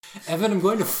Evan, I'm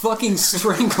going to fucking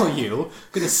strangle you. I'm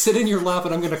going to sit in your lap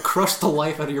and I'm going to crush the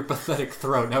life out of your pathetic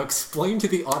throat. Now explain to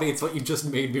the audience what you just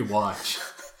made me watch.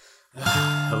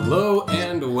 Hello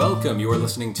and welcome. You are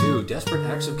listening to Desperate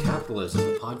Acts of Capitalism,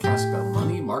 the podcast about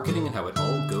money, marketing, and how it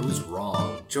all goes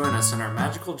wrong. Join us on our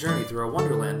magical journey through a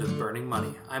wonderland of burning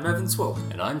money. I'm Evan Swope.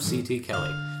 And I'm CT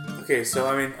Kelly. Okay, so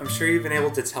I'm sure you've been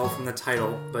able to tell from the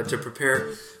title, but to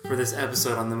prepare for this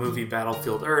episode on the movie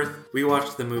Battlefield Earth, we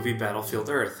watched the movie Battlefield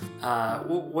Earth.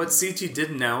 What CT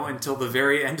didn't know until the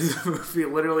very end of the movie,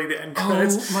 literally the end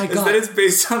credits, is that it's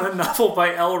based on a novel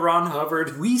by L. Ron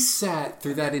Hubbard. We sat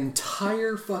through that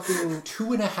entire fucking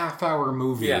 2.5 hour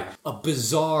movie, a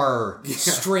bizarre,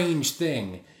 strange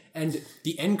thing. And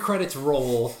the end credits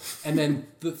roll, and then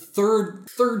the third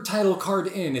title card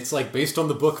in, it's like based on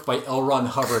the book by L. Ron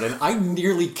Hubbard, and I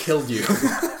nearly killed you.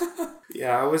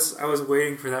 Yeah, I was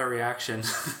waiting for that reaction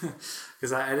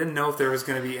because I didn't know if there was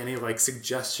going to be any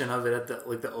suggestion of it at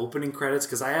the opening credits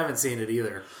because I haven't seen it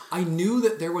either. I knew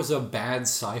that there was a bad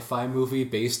sci-fi movie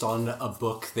based on a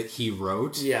book that he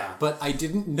wrote. Yeah, but I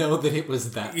didn't know that it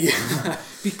was that one.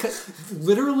 Because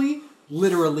literally,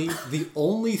 the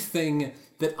only thing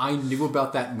that I knew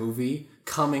about that movie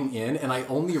coming in, and I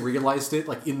only realized it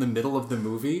in the middle of the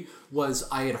movie, was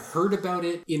I had heard about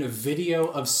it in a video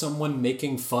of someone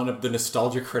making fun of the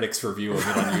Nostalgia Critics review of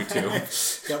it on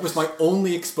YouTube. That was my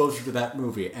only exposure to that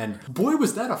movie, and boy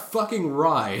was that a fucking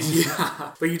ride.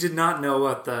 Yeah, but you did not know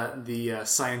about the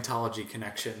Scientology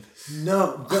connection.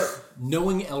 No, but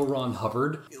knowing L. Ron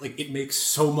Hubbard, it makes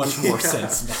so much more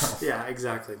sense now. Yeah,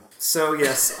 exactly. So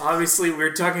yes, obviously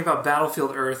we're talking about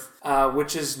Battlefield Earth,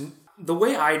 which is... The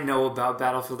way I know about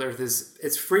Battlefield Earth is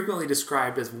it's frequently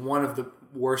described as one of the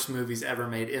worst movies ever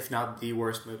made, if not the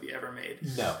worst movie ever made.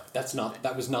 No,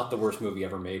 that was not the worst movie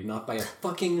ever made, not by a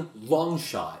fucking long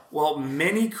shot. Well,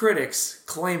 many critics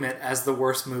claim it as the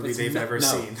worst movie they've ever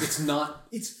seen. It's not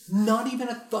even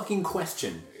a fucking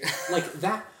question.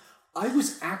 That, I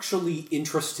was actually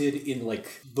interested in,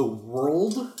 the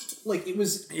world. It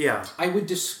was... Yeah. I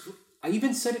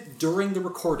even said it during the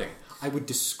recording. I would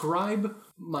describe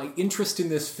my interest in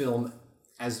this film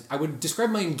I would describe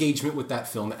my engagement with that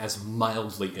film as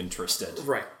mildly interested.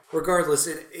 Right. Regardless,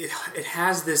 it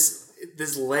has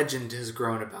this legend has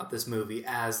grown about this movie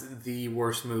as the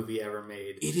worst movie ever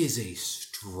made. It is a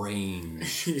strange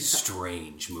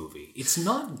movie. It's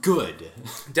not good.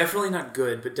 Definitely not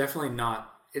good, but definitely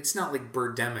not... It's not like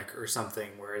Birdemic or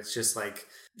something where it's just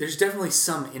there's definitely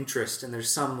some interest and there's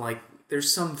some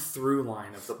through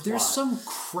line of the plot. There's some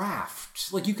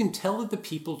craft. You can tell that the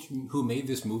people who made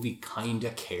this movie kind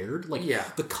of cared.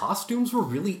 The costumes were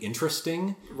really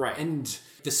interesting. Right. And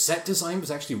the set design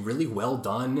was actually really well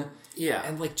done. Yeah.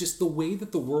 And just the way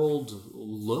that the world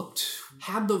looked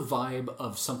had the vibe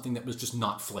of something that was just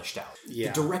not fleshed out.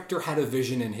 Yeah. The director had a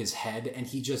vision in his head and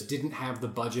he just didn't have the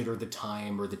budget or the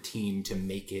time or the team to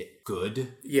make it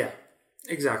good. Yeah,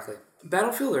 exactly.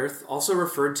 Battlefield Earth, also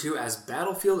referred to as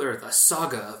Battlefield Earth, a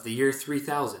saga of the year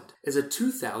 3000, is a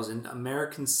 2000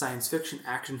 American science fiction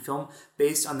action film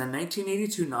based on the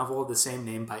 1982 novel of the same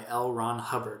name by L. Ron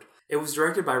Hubbard. It was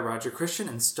directed by Roger Christian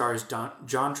and stars John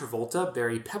Travolta,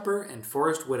 Barry Pepper, and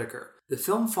Forrest Whitaker. The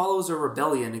film follows a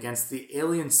rebellion against the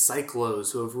alien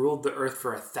Cyclos who have ruled the Earth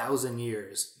for 1,000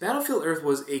 years. Battlefield Earth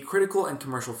was a critical and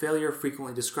commercial failure,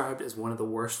 frequently described as one of the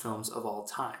worst films of all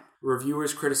time.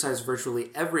 Reviewers criticized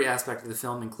virtually every aspect of the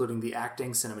film, including the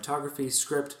acting, cinematography,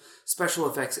 script, special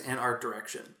effects, and art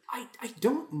direction. I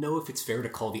don't know if it's fair to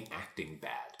call the acting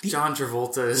bad. John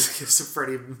Travolta is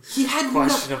pretty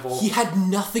questionable. He had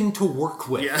nothing to work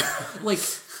with. Yeah.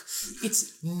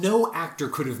 It's no actor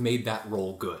could have made that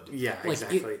role good. Yeah,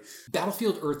 exactly.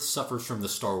 Battlefield Earth suffers from the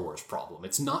Star Wars problem.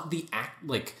 It's not the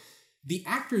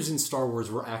actors in Star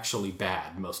Wars were actually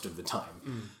bad most of the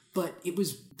time. But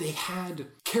they had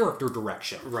character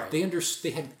direction. Right.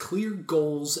 They had clear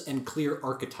goals and clear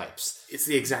archetypes. It's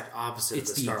the exact opposite of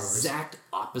the Star Wars. It's the exact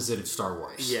opposite of Star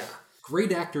Wars. Yeah.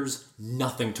 Great actors,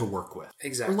 nothing to work with.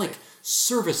 Exactly. Or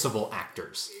serviceable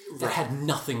actors that had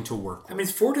nothing to work with. I mean,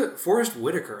 Forrest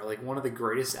Whitaker, one of the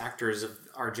greatest actors of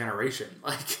our generation.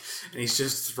 And he's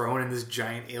just thrown in this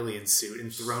giant alien suit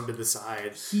and thrown to the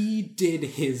side. He did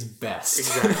his best.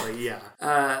 Exactly,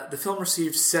 yeah. The film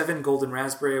received 7 Golden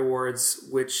Raspberry Awards,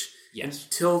 which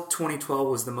until 2012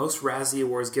 was the most Razzie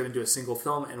Awards given to a single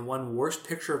film and won Worst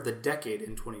Picture of the Decade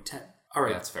in 2010. All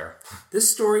right. That's fair.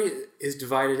 This story is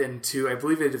divided into, I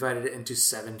believe they divided it into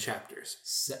 7 chapters.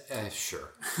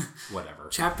 Sure. Whatever.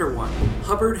 Chapter 1.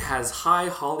 Hubbard has high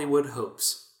Hollywood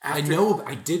hopes. I know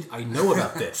about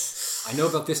this. I know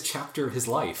about this chapter of his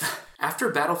life. After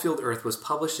Battlefield Earth was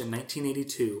published in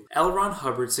 1982, L. Ron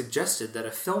Hubbard suggested that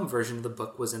a film version of the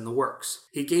book was in the works.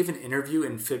 He gave an interview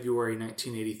in February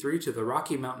 1983 to the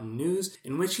Rocky Mountain News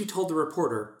in which he told the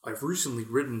reporter, "I've recently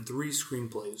written 3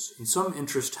 screenplays, and some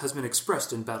interest has been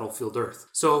expressed in Battlefield Earth.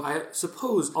 So I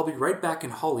suppose I'll be right back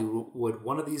in Hollywood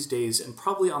one of these days and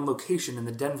probably on location in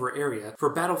the Denver area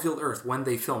for Battlefield Earth when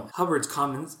they film." Hubbard's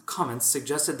comments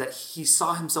suggested that he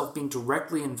saw himself being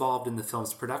directly involved in the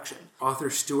film's production. Author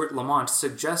Stuart Lamont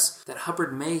suggests that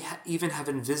Hubbard may even have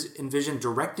envisioned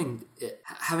directing it,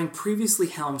 having previously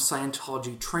helmed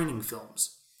Scientology training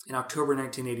films. In October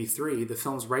 1983, the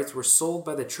film's rights were sold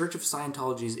by the Church of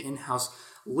Scientology's in-house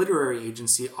literary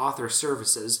agency Author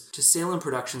Services to Salem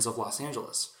Productions of Los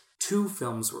Angeles. 2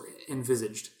 films were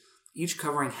envisaged, each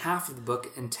covering half of the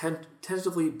book and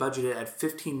tentatively budgeted at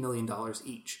 $15 million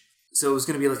each. So it was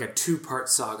going to be like a 2-part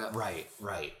saga.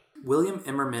 Right. William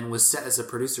Immerman was set as a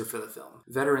producer for the film.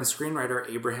 Veteran screenwriter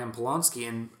Abraham Polonsky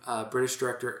and British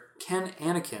director Ken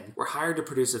Anakin were hired to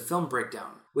produce a film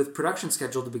breakdown, with production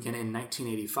scheduled to begin in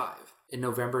 1985. In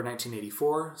November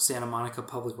 1984, Santa Monica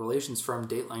public relations firm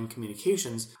Dateline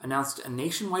Communications announced a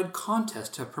nationwide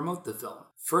contest to promote the film.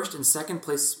 First and second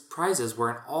place prizes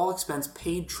were an all-expense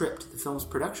paid trip to the film's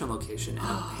production location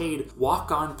and a paid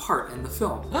walk-on part in the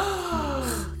film.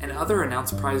 And other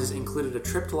announced prizes included a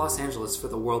trip to Los Angeles for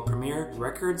the world premiere,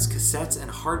 records, cassettes, and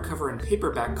hardcover and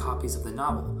paperback copies of the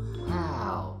novel.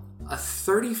 Wow. A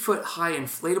 30-foot-high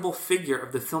inflatable figure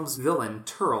of the film's villain,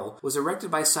 Turl, was erected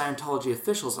by Scientology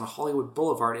officials on Hollywood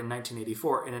Boulevard in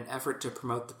 1984 in an effort to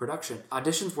promote the production.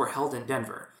 Auditions were held in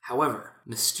Denver. However,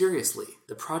 mysteriously,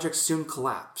 the project soon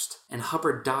collapsed, and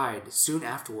Hubbard died soon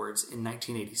afterwards in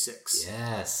 1986.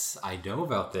 Yes, I know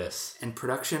about this. And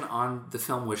production on the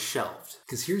film was shelved.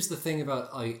 Because here's the thing about,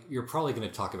 you're probably going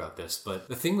to talk about this, but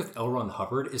the thing with L. Ron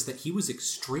Hubbard is that he was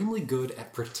extremely good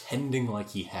at pretending like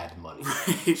he had money.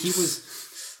 Right.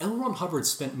 L. Ron Hubbard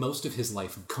spent most of his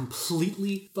life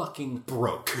completely fucking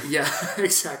broke. Yeah,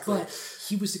 exactly. But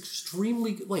he was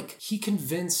extremely, he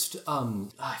convinced,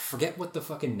 I forget what the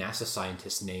fucking NASA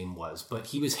scientist's name was, but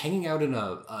he was hanging out in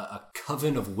a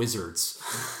coven of wizards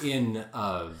in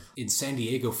San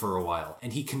Diego for a while,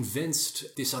 and he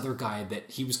convinced this other guy that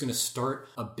he was going to start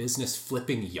a business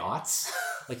flipping yachts.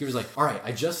 He was like, all right,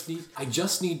 I just need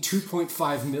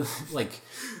 2.5 million,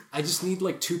 I just need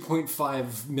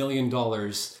 $2.5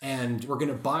 million, and we're going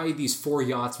to buy these 4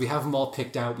 yachts. We have them all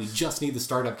picked out. We just need the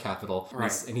startup capital.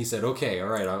 Right. And he said, okay, all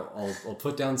right, I'll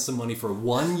put down some money for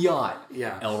 1 yacht,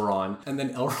 Yeah. Elron. And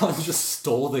then Elron just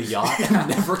stole the yacht and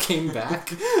never came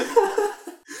back.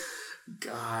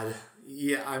 God.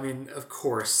 Yeah, I mean, of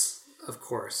course.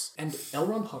 And L.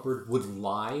 Ron Hubbard would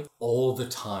lie all the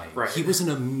time. Right. He was an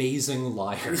amazing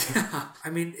liar. Yeah. I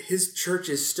mean, his church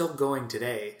is still going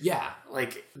today. Yeah.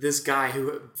 This guy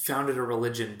who founded a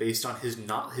religion based on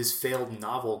his failed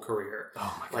novel career.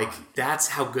 Oh my God. That's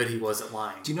how good he was at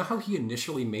lying. Do you know how he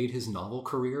initially made his novel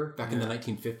career back in the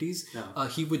 1950s? No.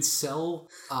 He would sell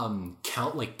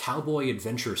cowboy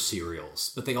adventure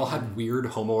serials, but they all had weird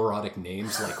homoerotic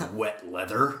names like Wet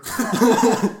Leather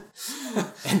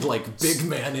and Big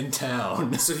Man in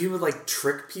Town. So he would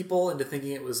trick people into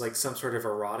thinking it was some sort of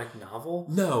erotic novel?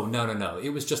 No. It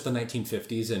was just the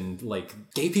 1950s, and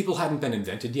gay people hadn't been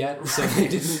invented yet, so they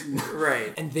didn't.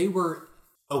 Right. And they were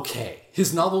okay.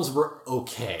 His novels were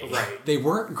okay. Right. They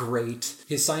weren't great.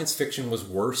 His science fiction was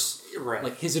worse.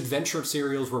 Right. His adventure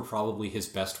serials were probably his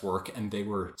best work, and they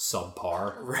were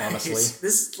subpar, Right. honestly. This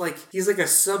is he's a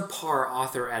subpar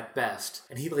author at best,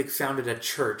 and he founded a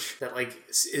church that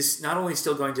is not only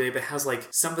still going today, but has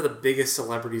some of the biggest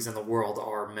celebrities in the world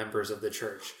are members of the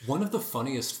church. One of the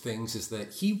funniest things is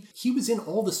that he was in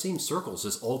all the same circles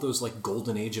as all those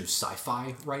golden age of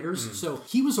sci-fi writers. So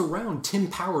he was around Tim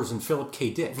Powers and Philip K.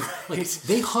 Dick.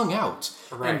 They hung out.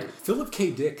 Right. And Philip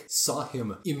K. Dick saw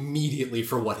him immediately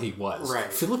for what he was.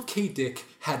 Right. Philip K. Dick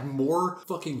had more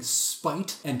fucking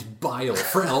spite and bile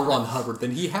for L. Ron Hubbard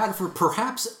than he had for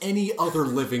perhaps any other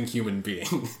living human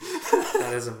being.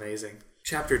 That is amazing.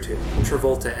 Chapter 2.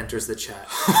 Travolta enters the chat.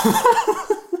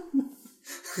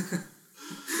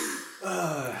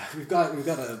 We've got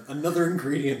another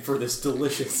ingredient for this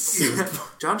delicious soup.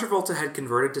 John Travolta had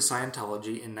converted to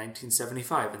Scientology in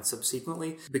 1975 and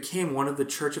subsequently became one of the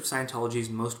Church of Scientology's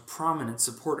most prominent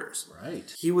supporters.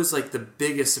 Right. He was the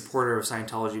biggest supporter of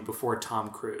Scientology before Tom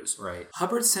Cruise. Right.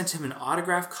 Hubbard sent him an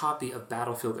autographed copy of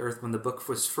Battlefield Earth when the book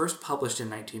was first published in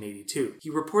 1982. He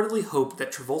reportedly hoped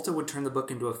that Travolta would turn the book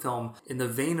into a film in the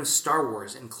vein of Star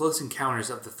Wars and Close Encounters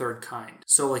of the Third Kind.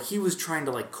 So he was trying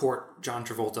to court John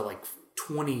Travolta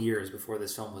 20 years before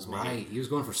this film was made. Right, he was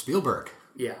going for Spielberg.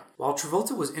 Yeah. While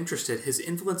Travolta was interested, his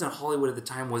influence in Hollywood at the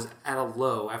time was at a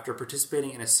low after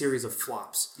participating in a series of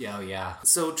flops. Yeah, yeah.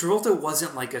 So Travolta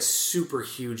wasn't like a super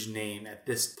huge name at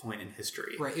this point in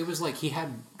history. Right, it was like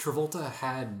Travolta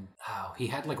had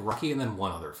like Rocky and then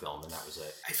one other film, and that was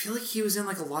it. I feel like he was in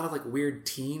like a lot of like weird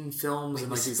teen films and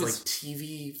like these like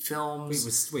TV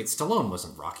films. Wait, Stallone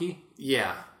wasn't Rocky?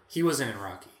 Yeah, he wasn't in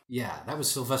Rocky. Yeah, that was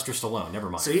Sylvester Stallone. Never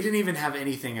mind. So he didn't even have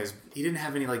anything he didn't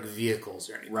have any like vehicles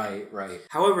or anything. Right.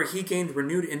 However, he gained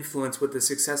renewed influence with the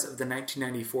success of the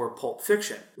 1994 Pulp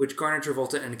Fiction, which garnered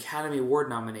Travolta an Academy Award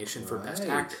nomination for Best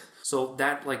Actor. So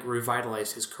that like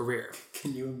revitalized his career.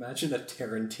 Can you imagine a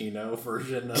Tarantino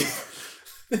version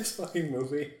of this fucking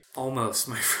movie? Almost,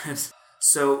 my friend.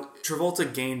 So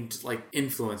Travolta gained like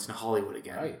influence in Hollywood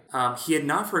again. Right. He had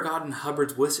not forgotten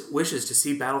Hubbard's wishes to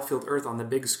see Battlefield Earth on the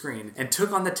big screen and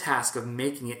took on the task of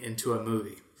making it into a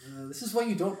movie. This is why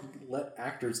you don't let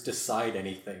actors decide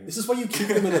anything. This is why you keep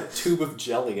them in a tube of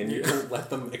jelly and you don't let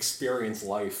them experience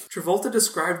life. Travolta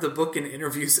described the book in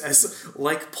interviews as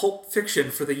like Pulp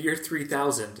Fiction for the year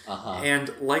 3000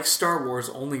 and like Star Wars,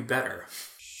 only better.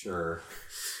 Sure.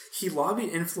 He lobbied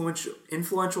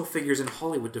influential figures in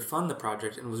Hollywood to fund the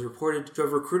project and was reported to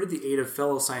have recruited the aid of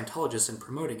fellow Scientologists in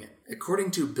promoting it.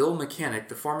 According to Bill Mechanic,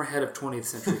 the former head of 20th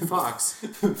Century Fox...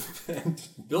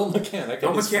 Bill Mechanic,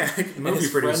 movie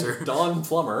producer. Friend Don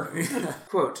Plummer.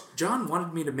 Quote, John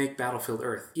wanted me to make Battlefield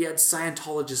Earth. He had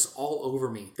Scientologists all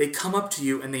over me. They come up to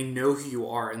you and they know who you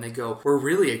are and they go, we're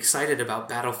really excited about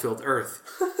Battlefield Earth.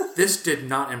 This did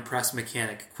not impress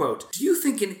Mechanic. Quote, do you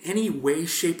think in any way,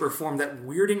 shape, or form that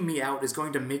weirding me out is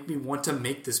going to make me want to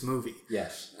make this movie?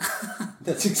 Yes.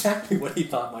 That's exactly what he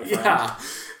thought, my friend. Yeah.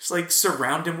 Just like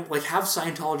surround him, like have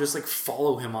Scientologists like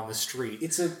follow him on the street.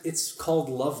 It's called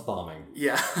love bombing.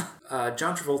 Yeah.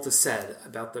 John Travolta said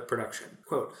about the production,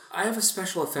 quote, I have a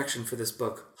special affection for this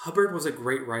book. Hubbard was a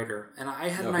great writer, and I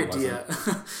had an idea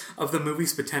of the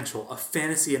movie's potential, a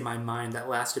fantasy in my mind that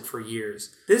lasted for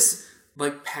years. This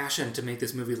like passion to make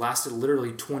this movie lasted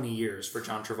literally 20 years for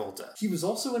John Travolta. He was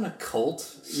also in a cult.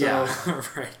 So yeah,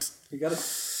 right. You gotta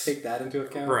take that into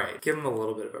account. Right. Give him a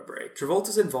little bit of a break.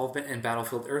 Travolta's involvement in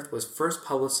Battlefield Earth was first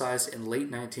publicized in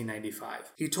late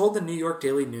 1995. He told the New York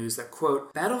Daily News that,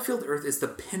 quote, Battlefield Earth is the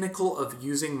pinnacle of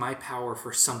using my power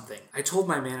for something. I told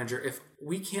my manager, if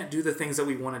we can't do the things that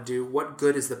we want to do, what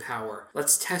good is the power?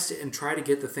 Let's test it and try to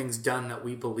get the things done that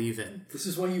we believe in. This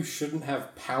is why you shouldn't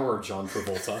have power, John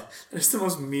Travolta. It's the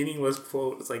most meaningless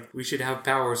quote. It's like, we should have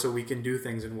power so we can do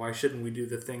things, and why shouldn't we do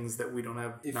the things that we don't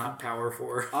have not power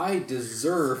for? I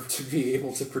deserve to be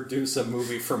able to produce a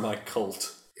movie for my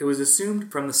cult. It was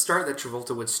assumed from the start that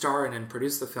Travolta would star in and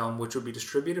produce the film, which would be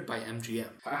distributed by MGM.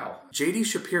 Wow. J.D.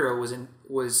 Shapiro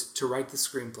was to write the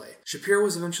screenplay. Shapiro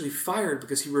was eventually fired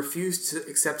because he refused to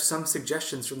accept some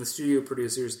suggestions from the studio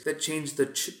producers that changed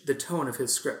the tone of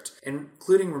his script,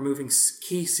 including removing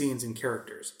key scenes and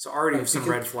characters. So already some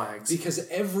red flags. Because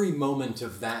every moment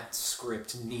of that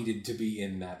script needed to be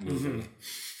in that movie. Mm-hmm.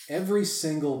 Every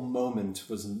single moment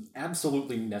was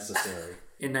absolutely necessary.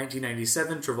 In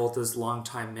 1997, Travolta's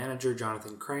longtime manager,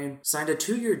 Jonathan Crane, signed a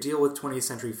 2-year deal with 20th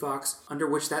Century Fox, under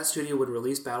which that studio would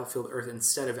release Battlefield Earth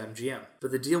instead of MGM. But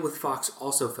the deal with Fox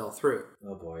also fell through.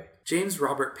 Oh boy. James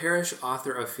Robert Parrish,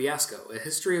 author of Fiasco, A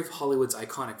History of Hollywood's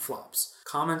Iconic Flops,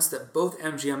 comments that both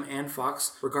MGM and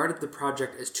Fox regarded the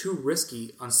project as too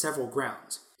risky on several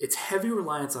grounds. Its heavy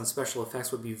reliance on special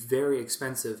effects would be very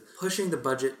expensive, pushing the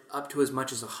budget up to as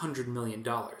much as $100 million.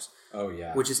 Oh,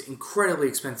 yeah. Which is incredibly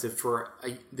expensive for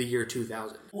the year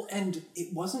 2000. Well, and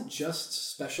it wasn't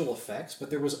just special effects, but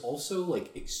there was also,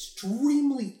 like,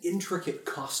 extremely intricate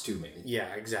costuming.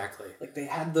 Yeah, exactly. Like, they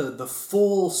had the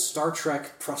full Star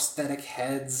Trek prosthetic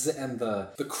heads and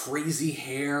the crazy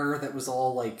hair that was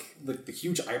all, like, the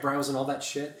huge eyebrows and all that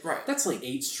shit. Right. That's, like,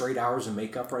 8 straight hours of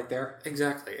makeup right there.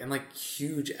 Exactly. And, like,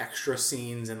 huge extra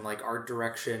scenes and, like, art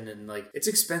direction and, like, it's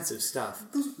expensive stuff.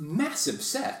 Those massive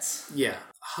sets. Yeah.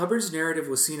 Hubbard's narrative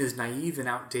was seen as naive and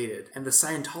outdated, and the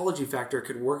Scientology factor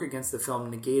could work against the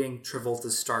film, negating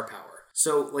Travolta's star power.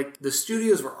 So, like, the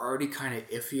studios were already kind of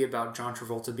iffy about John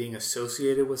Travolta being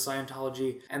associated with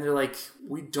Scientology, and they're like,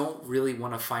 we don't really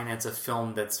want to finance a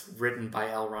film that's written by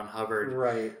L. Ron Hubbard.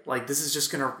 Right. Like, this is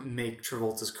just going to make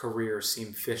Travolta's career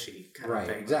seem fishy, kind of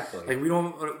thing. Right, exactly. Like, we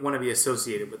don't want to be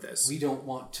associated with this. We don't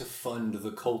want to fund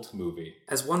the cult movie.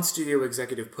 As one studio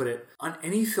executive put it, on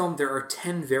any film there are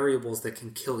 10 variables that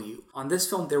can kill you. On this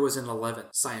film there was an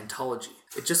 11th, Scientology.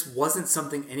 It just wasn't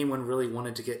something anyone really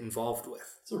wanted to get involved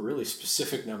with. It's a really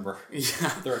specific number.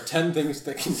 Yeah. There are 10 things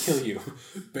that can kill you.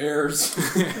 Bears,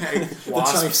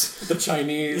 Wasps. the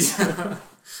Chinese. Yeah.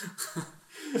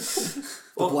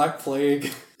 The Black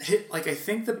Plague. Like, I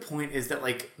think the point is that,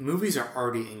 like, movies are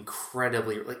already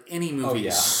incredibly, like, any movie is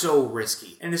yeah. so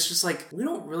risky. And it's just, like, we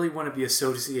don't really want to be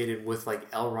associated with, like,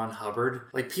 L. Ron Hubbard.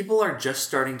 Like, people are just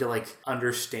starting to, like,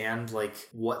 understand, like,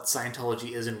 what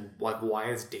Scientology is and, like,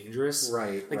 why it's dangerous.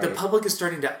 Right, Like, the public is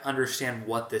starting to understand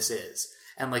what this is.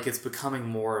 And, like, it's becoming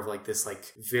more of, like, this,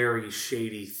 like, very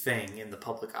shady thing in the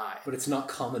public eye. But it's not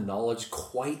common knowledge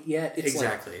quite yet. It's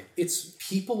Exactly. Like, it's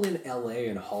people in LA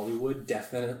and Hollywood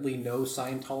definitely know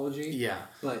Scientology. Yeah.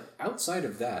 But outside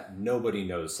of that, nobody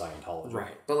knows Scientology.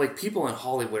 Right. But, like, people in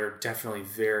Hollywood are definitely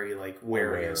very, like,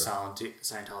 wary of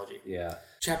Scientology. Yeah.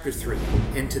 Chapter 3,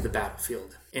 Into the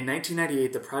Battlefield. In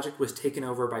 1998, the project was taken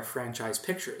over by Franchise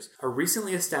Pictures, a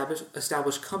recently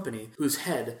established company whose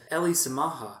head, Eli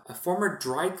Samaha, a former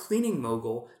dry cleaning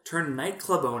mogul turned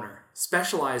nightclub owner,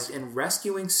 specialized in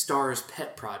rescuing stars'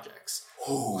 pet projects.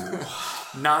 Oh.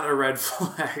 Not a red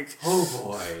flag. Oh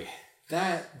boy.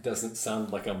 That doesn't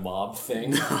sound like a mob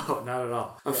thing. No, not at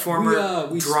all. A former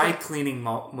dry cleaning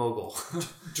mogul.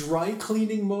 Dry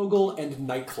cleaning mogul and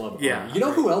nightclub owner. Yeah. You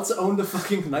know who else owned a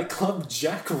fucking nightclub?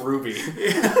 Jack Ruby.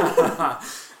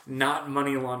 Not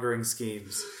money laundering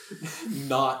schemes.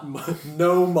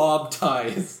 No mob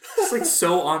ties. It's like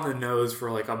so on the nose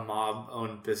for like a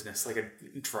mob-owned business, like a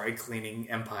dry cleaning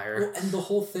empire. Well, and the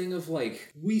whole thing of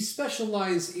like, we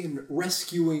specialize in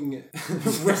rescuing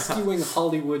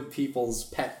Hollywood people's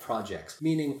pet projects.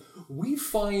 Meaning, we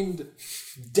find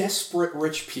desperate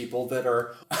rich people that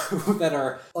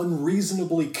are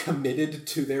unreasonably committed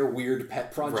to their weird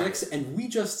pet projects, right. And we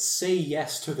just say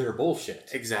yes to their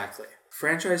bullshit. Exactly.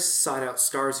 Franchise sought out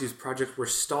stars whose projects were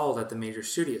stalled at the major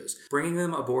studios, bringing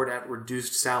them aboard at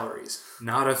reduced salaries.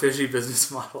 Not a fishy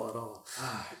business model at all.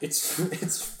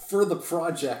 It's for the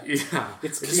project. Yeah,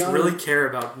 it's just really care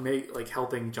about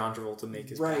helping John Travolta make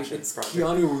his project. It's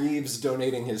Keanu Reeves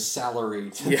donating his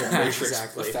salary to the Matrix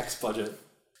effects budget.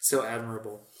 So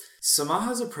admirable.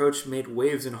 Samaha's approach made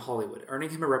waves in Hollywood, earning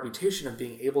him a reputation of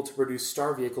being able to produce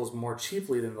star vehicles more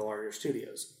cheaply than the larger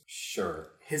studios. Sure.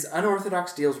 His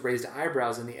unorthodox deals raised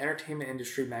eyebrows, and the entertainment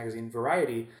industry magazine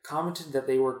Variety commented that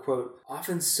they were, quote,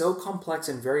 often so complex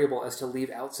and variable as to leave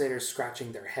outsiders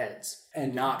scratching their heads.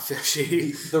 And not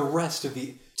fishy.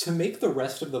 To make the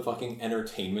rest of the fucking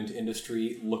entertainment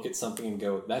industry look at something and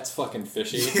go, that's fucking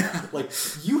fishy. Yeah. Like,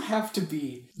 you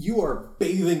are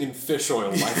bathing in fish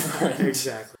oil, my friend.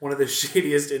 Exactly. One of the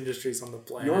shadiest industries on the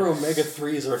planet. Your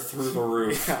omega-3s are through the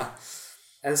roof. Yeah.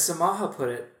 As Samaha put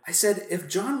it, I said, if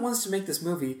John wants to make this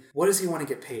movie, what does he want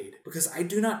to get paid? Because I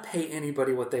do not pay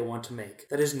anybody what they want to make.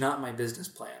 That is not my business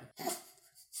plan.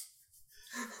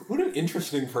 What an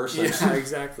interesting person. Yeah,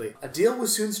 exactly. A deal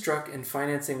was soon struck and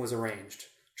financing was arranged.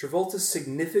 Travolta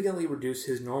significantly reduced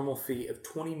his normal fee of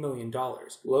 $20 million,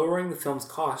 lowering the film's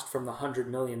cost from the $100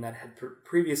 million that had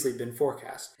previously been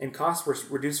forecast. And costs were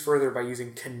reduced further by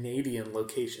using Canadian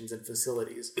locations and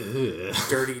facilities.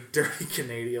 Dirty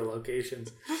Canadian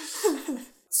locations.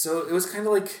 So it was kind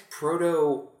of like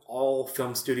all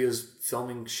film studios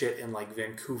filming shit in like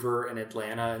Vancouver and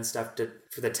Atlanta and stuff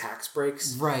for the tax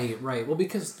breaks. Right. Well,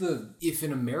 because if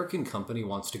an American company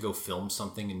wants to go film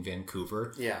something in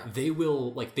Vancouver, they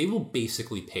will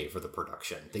basically pay for the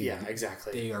production.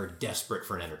 Exactly. They are desperate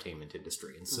for an entertainment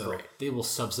industry, and so they will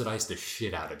subsidize the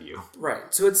shit out of you.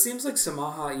 Right. So it seems like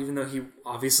Samaha, even though he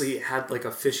obviously had like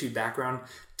a fishy background,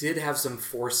 did have some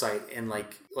foresight in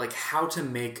like how to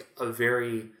make a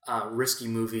very risky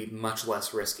movie much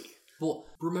less risky. Well,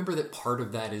 remember that part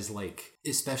of that is like,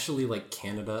 especially like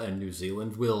Canada and New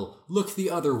Zealand will look the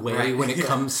other way when it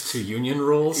comes to union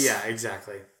rules. Yeah,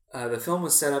 exactly. The film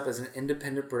was set up as an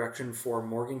independent production for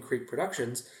Morgan Creek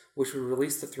Productions, which would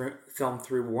release the film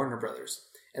through Warner Brothers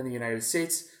in the United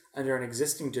States under an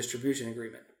existing distribution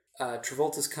agreement.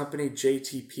 Travolta's company,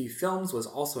 JTP Films, was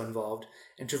also involved,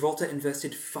 and Travolta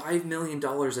invested $5 million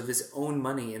of his own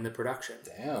money in the production.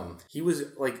 Damn. He was,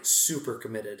 like, super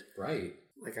committed. Right.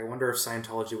 Like, I wonder if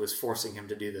Scientology was forcing him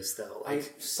to do this, though.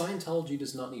 Scientology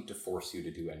does not need to force you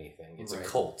to do anything. It's a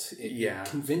cult.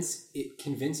 It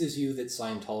convinces you that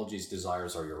Scientology's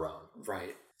desires are your own.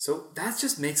 Right. So that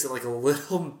just makes it like a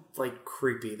little like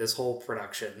creepy, this whole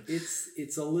production.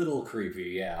 It's a little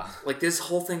creepy, yeah. Like this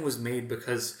whole thing was made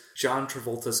because John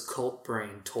Travolta's cult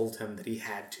brain told him that he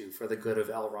had to for the good of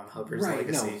L. Ron Hubbard's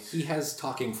legacy. No, he has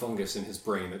talking fungus in his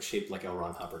brain that's shaped like L.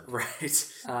 Ron Hubbard.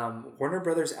 Right. Warner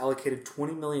Brothers allocated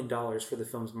 $20 million for the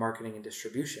film's marketing and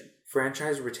distribution.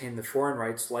 Franchise retained the foreign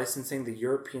rights, licensing the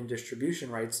European distribution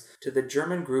rights to the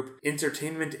German group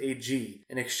Entertainment AG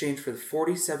in exchange for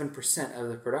 47% of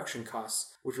the production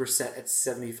costs, which were set at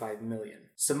 $75 million.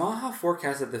 Samaha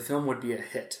forecast that the film would be a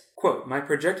hit. Quote, "My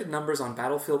projected numbers on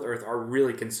Battlefield Earth are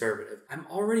really conservative. I'm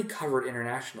already covered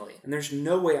internationally, and there's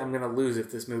no way I'm going to lose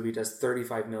if this movie does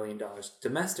 $35 million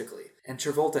domestically. And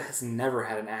Travolta has never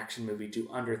had an action movie do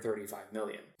under $35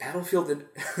 million.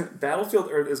 Battlefield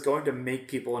Earth is going to make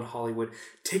people in Hollywood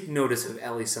take notice of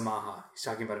Elie Samaha." He's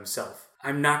talking about himself.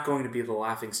 "I'm not going to be the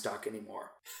laughingstock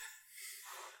anymore."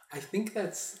 I think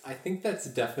that's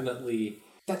definitely...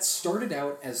 That started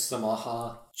out as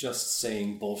Samaha just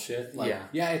saying bullshit. Like,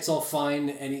 yeah, it's all fine.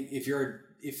 And if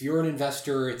you're an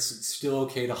investor, it's still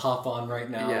okay to hop on right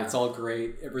now. Yeah. It's all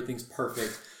great. Everything's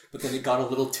perfect. But then it got a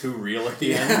little too real at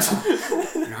the end.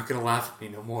 They're not going to laugh at me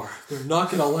no more. They're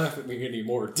not going to laugh at me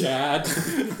anymore, Dad.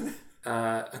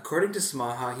 According to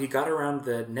Samaha, he got around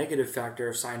the negative factor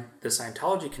of the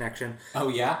Scientology connection. Oh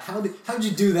yeah? How'd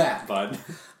you do that, bud?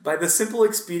 By the simple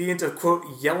expedient of, quote,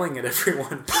 yelling at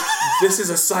everyone. "This is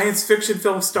a science fiction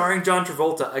film starring John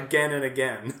Travolta again and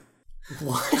again."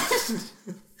 What?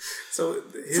 So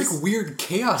it's like weird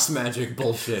chaos magic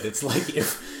bullshit. It's like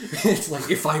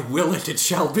if I will it, it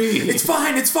shall be. It's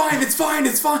fine.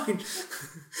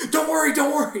 Don't worry.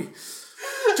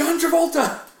 John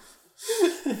Travolta.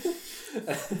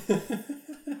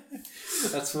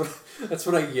 That's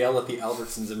what I yell at the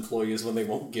Albertsons employees when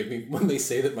they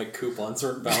say that my coupons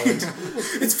aren't valid.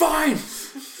 It's fine.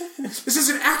 This is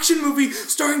an action movie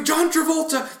starring John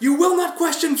Travolta. You will not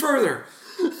question further.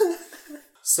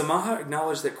 Samaha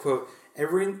acknowledged that, quote,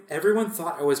 everyone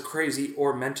thought I was crazy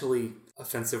or mentally...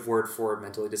 offensive word for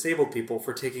mentally disabled people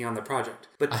for taking on the project.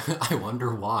 But I wonder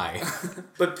why.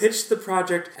 But pitched the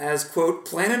project as, quote,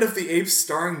 Planet of the Apes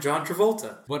starring John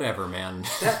Travolta. Whatever, man.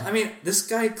 This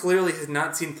guy clearly has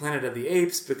not seen Planet of the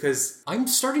Apes because... I'm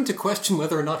starting to question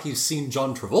whether or not he's seen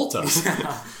John Travolta.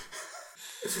 Yeah.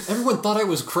 Everyone thought I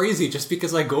was crazy just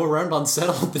because I go around on set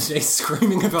all the day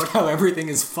screaming about how everything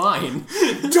is fine.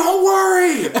 Don't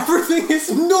worry! Everything is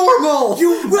normal!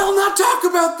 You will not talk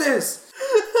about this!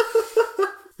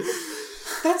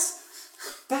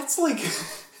 That's like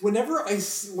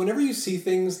whenever you see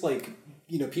things like,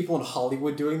 you know, people in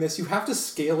Hollywood doing this, you have to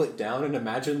scale it down and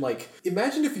imagine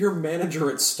if your manager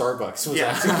at Starbucks was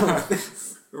acting like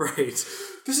this. Right.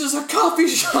 This is a coffee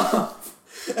shop.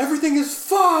 Everything is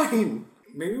fine.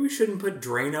 Maybe we shouldn't put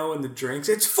Drano in the drinks.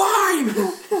 It's fine!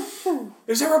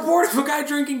 There's a report of a guy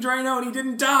drinking Drano and he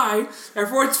didn't die.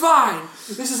 Therefore, it's fine.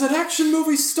 This is an action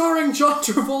movie starring John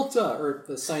Travolta. Or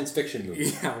a science fiction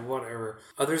movie. Yeah, whatever.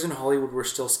 Others in Hollywood were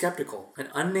still skeptical. An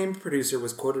unnamed producer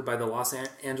was quoted by the Los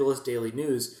Angeles Daily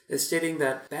News as stating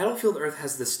that Battlefield Earth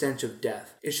has the stench of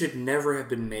death. It should never have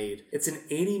been made. It's an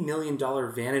 $80 million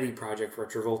vanity project for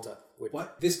Travolta.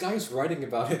 What? This guy's writing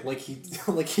about it like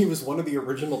he was one of the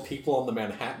original people on the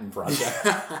Manhattan Project.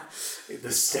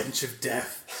 The stench of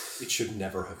death. It should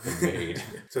never have been made.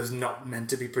 So it's not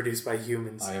meant to be produced by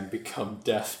humans. I am become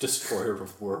death, destroyer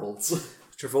of worlds.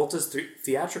 Travolta's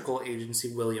theatrical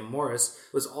agency, William Morris,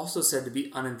 was also said to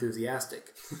be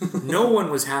unenthusiastic. No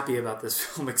one was happy about this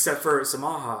film except for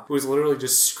Samaha, who was literally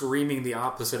just screaming the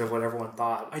opposite of what everyone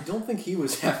thought. I don't think he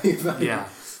was happy about it. Yeah.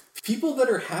 People that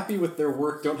are happy with their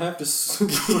work don't have to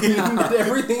scream that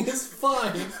everything is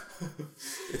fine.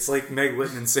 It's like Meg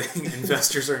Whitman saying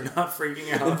investors are not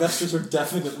freaking out. Investors are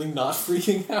definitely not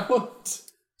freaking out.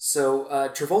 So,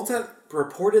 Travolta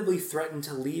reportedly threatened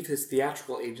to leave his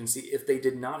theatrical agency if they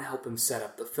did not help him set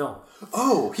up the film.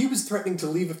 Oh, he was threatening to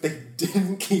leave if they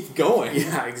didn't keep going.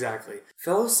 Yeah, exactly.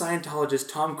 Fellow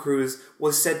Scientologist Tom Cruise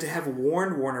was said to have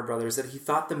warned Warner Brothers that he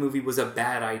thought the movie was a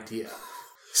bad idea.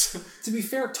 To be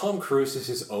fair, Tom Cruise is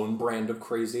his own brand of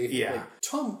crazy. Yeah.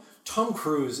 Tom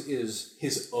Cruise is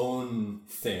his own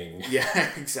thing.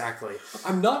 Yeah, exactly.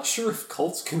 I'm not sure if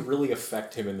cults can really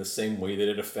affect him in the same way that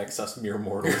it affects us mere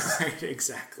mortals. Right,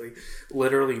 exactly.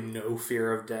 Literally no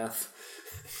fear of death.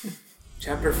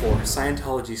 Chapter 4,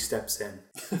 Scientology steps in.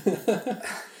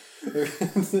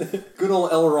 Good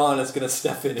old L. Ron is going to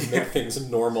step in and make things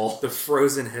normal. The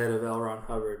frozen head of L. Ron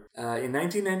Hubbard. In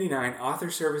 1999,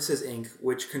 Author Services, Inc.,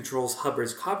 which controls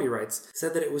Hubbard's copyrights,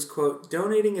 said that it was, quote,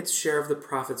 donating its share of the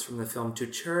profits from the film to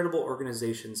charitable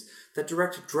organizations that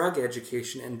direct drug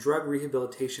education and drug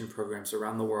rehabilitation programs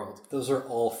around the world. Those are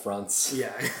all fronts.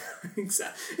 Yeah,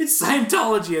 exactly. It's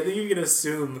Scientology. I think you can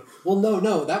assume. Well,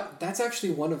 no. That's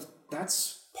actually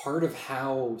that's part of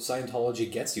how Scientology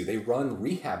gets you. They run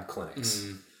rehab clinics.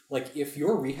 Mm. Like, if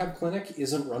your rehab clinic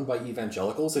isn't run by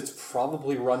evangelicals, it's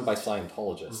probably run by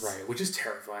Scientologists. Right, which is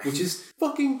terrifying. Which is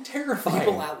fucking terrifying.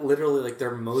 People out literally, like,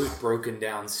 their most broken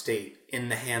down state in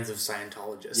the hands of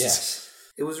Scientologists. Yes.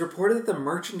 It was reported that the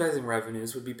merchandising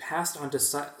revenues would be passed on to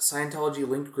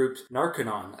Scientology-linked groups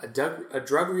Narconon, a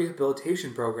drug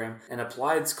rehabilitation program, and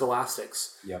Applied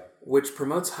Scholastics, which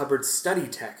promotes Hubbard's study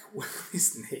tech, with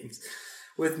these names,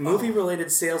 with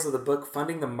movie-related sales of the book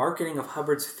funding the marketing of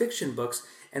Hubbard's fiction books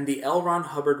and the L. Ron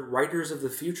Hubbard Writers of the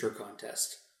Future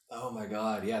contest. Oh my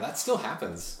god, yeah, that still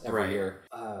happens every year.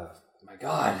 My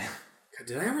god.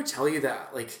 Did I ever tell you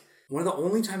that, like, one of the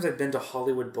only times I've been to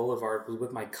Hollywood Boulevard was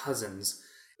with my cousins.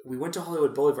 We went to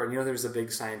Hollywood Boulevard, there's a big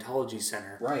Scientology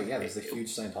center. Right, yeah, there's the huge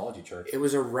Scientology church. It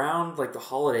was around, like, the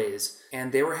holidays,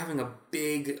 and they were having a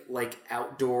big, like,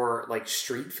 outdoor, like,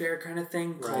 street fair kind of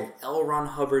thing called L. Ron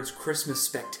Hubbard's Christmas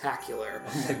Spectacular.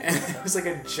 And it was, like,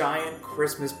 a giant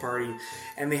Christmas party,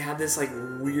 and they had this, like,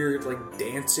 weird, like,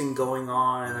 dancing going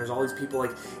on, and there's all these people,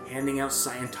 like, handing out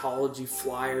Scientology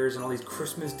flyers and all these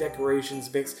Christmas decorations.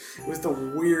 It was the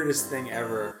weirdest thing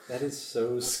ever. That is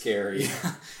so scary.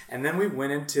 Yeah. And then we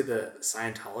went into the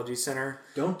Scientology Center.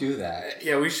 Don't do that.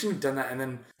 Yeah, we shouldn't have done that. And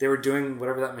then they were doing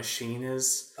whatever that machine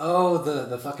is. Oh,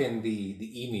 the fucking the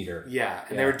e-meter. Yeah,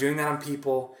 and they were doing that on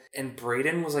people. And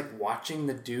Braden was like watching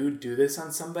the dude do this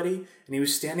on somebody, and he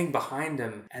was standing behind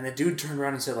him. And the dude turned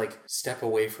around and said, like, "Step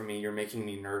away from me. You're making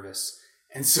me nervous."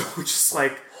 And so we're just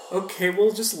like, okay,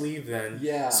 we'll just leave then.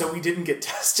 Yeah. So we didn't get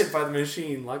tested by the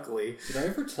machine, luckily. Did I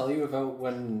ever tell you about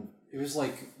when it was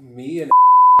like me and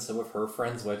some of her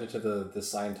friends went into the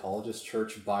Scientologist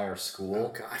church by our school? Oh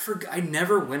God, I forgot. I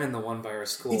never went in the one by our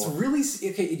school. It's really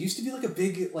okay. It used to be like a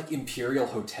big like imperial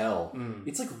hotel.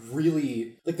 It's like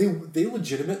really like they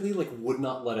legitimately like would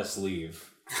not let us leave.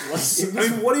 Like, I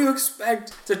mean, what do you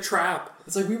expect? It's a trap.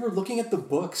 It's like we were looking at the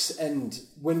books, and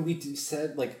when we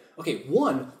said like, okay,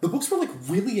 one, the books were like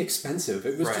really expensive.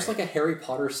 It was just like a Harry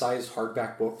Potter sized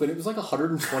hardback book, but it was like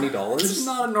 $120. It's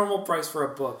not a normal price for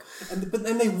a book. But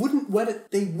then they wouldn't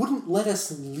let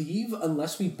us leave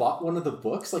unless we bought one of the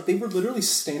books. Like they were literally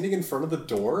standing in front of the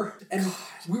door, and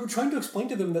we were trying to explain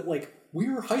to them that like we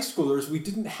were high schoolers. We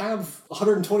didn't have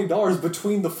 $120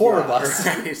 between the four of us.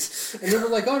 Right. And they were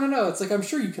like, "Oh no, it's like I'm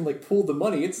sure you can like pool the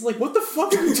money." It's like, what the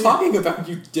fuck are you talking about,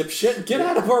 you dipshit? Get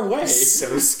out of our way! It's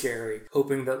so scary.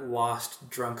 Hoping that lost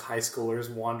drunk high schoolers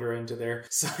wander into their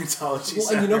Scientology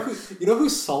center. And you know who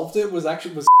solved it was the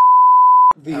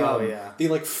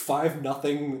like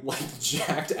 5-0 like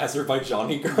jacked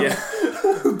Azerbaijani girl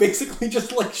who basically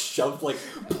just like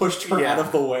pushed her out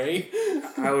of the way.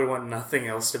 I would want nobody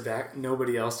else to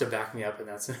back me up in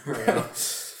that scenario.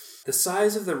 The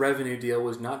size of the revenue deal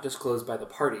was not disclosed by the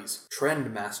parties.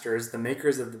 Trendmasters, the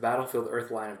makers of the Battlefield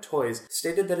Earth line of toys,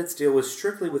 stated that its deal was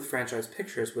strictly with Franchise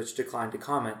Pictures, which declined to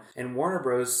comment, and Warner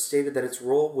Bros. Stated that its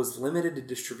role was limited to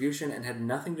distribution and had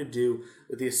nothing to do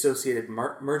with the associated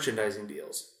merchandising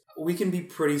deals. We can be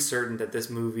pretty certain that this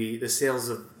movie, the sales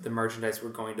of the merchandise were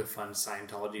going to fund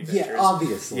Scientology ventures. Yeah,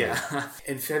 obviously. Yeah.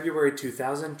 In February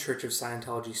 2000, Church of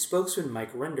Scientology spokesman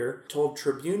Mike Rinder told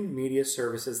Tribune Media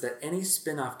Services that any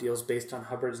spin-off deals based on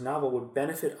Hubbard's novel would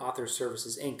benefit Author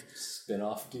Services, Inc.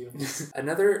 Spin-off deals?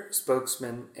 Another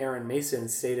spokesman, Aaron Mason,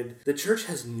 stated, "The church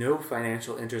has no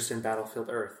financial interest in Battlefield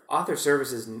Earth. Author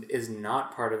Services is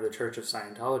not part of the Church of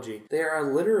Scientology. They are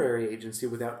a literary agency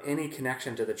without any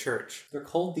connection to the church." They're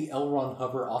called the L. Ron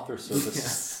Hubbard Author Services.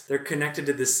 Yes. They're connected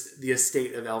to the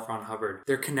estate of L. Ron Hubbard.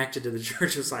 They're connected to the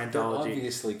Church of Scientology. They're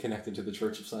obviously connected to the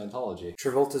Church of Scientology.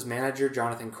 Travolta's manager,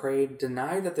 Jonathan Craig,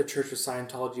 denied that the Church of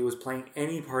Scientology was playing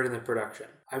any part in the production.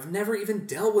 "I've never even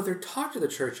dealt with or talked to the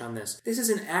church on this. This is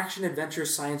an action-adventure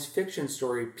science fiction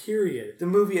story, period. The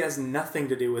movie has nothing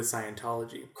to do with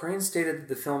Scientology." Crane stated that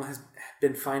the film has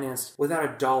been financed without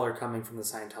a dollar coming from the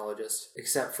Scientologists,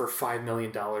 except for $5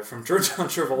 million from John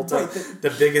Travolta, the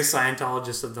biggest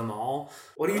Scientologist of them all.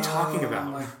 What are you talking about?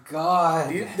 Oh my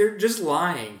god. They're just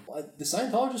lying. The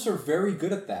Scientologists are very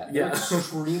good at that. They're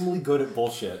extremely good at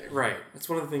bullshit. Right. That's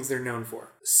one of the things they're known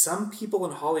for. Some people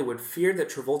in Hollywood feared that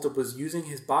Travolta was using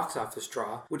his box office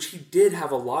draw, which he did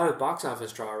have a lot of box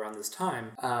office draw around this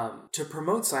time, to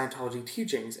promote Scientology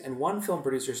teachings, and one film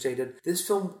producer stated, "This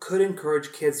film could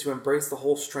encourage kids to embrace the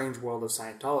whole strange world of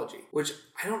Scientology," which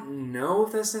I don't know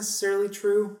if that's necessarily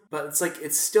true, but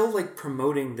it's still like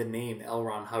promoting the name L.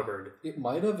 Ron Hubbard. It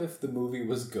might have if the movie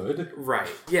was good. Right.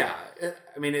 Yeah.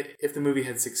 I mean, if the movie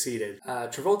had succeeded.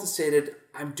 Travolta stated,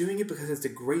 I'm doing it because it's a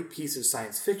great piece of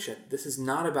science fiction. This is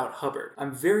not about Hubbard.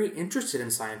 I'm very interested in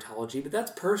Scientology, but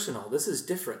that's personal. This is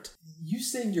different. You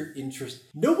saying you're interested...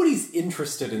 Nobody's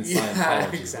interested in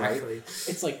Scientology, exactly. Right?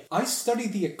 It's like, I study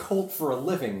the occult for a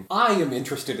living. I am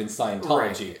interested in Scientology.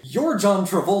 Right. You're John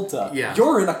Travolta. Yeah.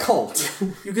 You're in a cult.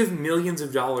 You give millions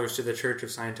of dollars to the Church of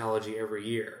Scientology every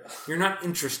year. You're not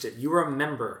interested. You are a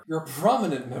member. You're a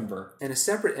prominent member. In a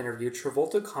separate interview,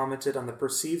 Travolta commented on the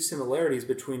perceived similarities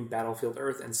between Battlefield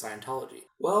Earth and Scientology.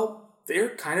 Well,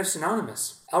 they're kind of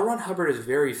synonymous. L. Ron Hubbard is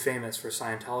very famous for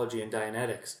Scientology and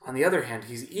Dianetics. On the other hand,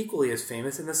 he's equally as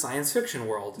famous in the science fiction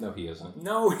world. No, he isn't.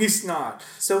 No, he's not.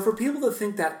 So for people to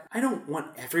think that, I don't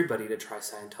want everybody to try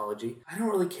Scientology, I don't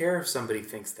really care if somebody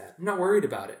thinks that. I'm not worried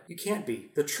about it. You can't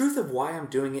be. The truth of why I'm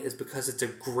doing it is because it's a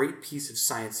great piece of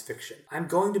science fiction. I'm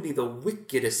going to be the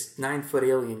wickedest 9-foot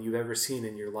alien you've ever seen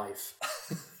in your life.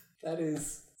 That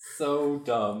is so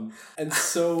dumb. And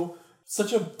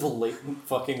such a blatant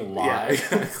fucking lie. Yeah,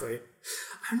 exactly.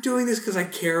 I'm doing this because I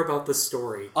care about the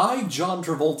story. I, John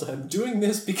Travolta, am doing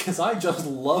this because I just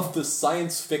love the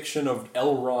science fiction of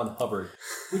L. Ron Hubbard,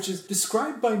 which is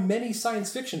described by many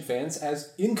science fiction fans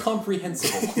as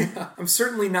incomprehensible. Yeah. I'm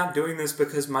certainly not doing this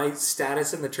because my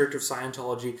status in the Church of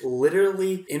Scientology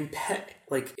literally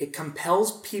it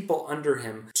compels people under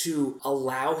him to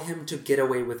allow him to get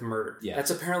away with murder. Yeah. That's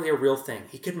apparently a real thing.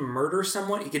 He could murder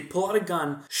someone, he could pull out a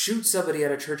gun, shoot somebody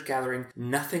at a church gathering,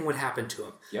 nothing would happen to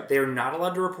him. Yep. They are not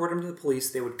allowed to report him to the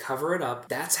police, they would cover it up.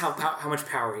 That's how much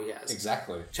power he has.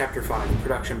 Exactly. Chapter 5,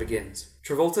 production begins.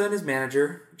 Travolta and his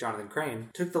manager, Jonathan Crane,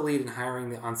 took the lead in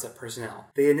hiring the on-set personnel.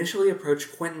 They initially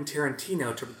approached Quentin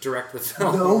Tarantino to direct the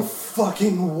film. No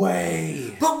fucking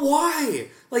way! But why?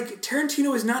 Like,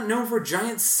 Tarantino is not known for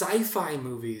giant sci-fi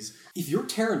movies. If you're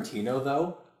Tarantino,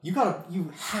 though, you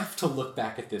have to look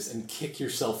back at this and kick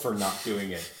yourself for not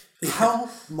doing it. How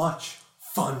much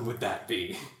fun would that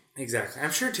be? Exactly.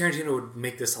 I'm sure Tarantino would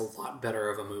make this a lot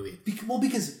better of a movie.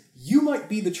 Because you might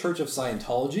be the Church of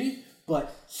Scientology,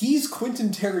 but he's Quentin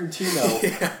Tarantino.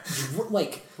 Yeah.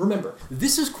 Like, remember,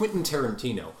 this is Quentin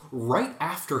Tarantino right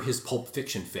after his Pulp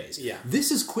Fiction phase. Yeah. This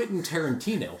is Quentin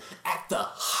Tarantino at the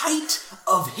height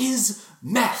of his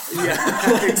meth.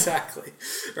 Yeah, exactly.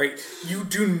 Right. You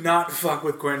do not fuck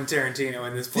with Quentin Tarantino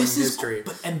in this point in history.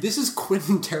 And this is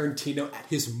Quentin Tarantino at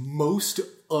his most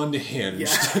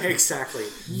unhinged. Yeah, exactly.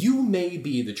 You may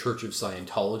be the Church of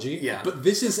Scientology, yeah, but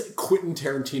this is Quentin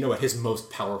Tarantino at his most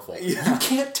powerful. Yeah. You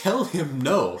can't tell him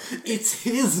no. It's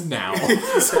his now.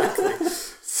 Exactly.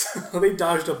 So they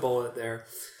dodged a bullet there.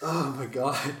 Oh my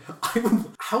god.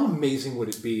 How amazing would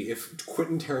it be if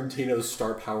Quentin Tarantino's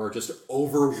star power just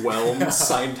overwhelmed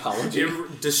Scientology?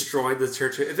 It destroyed the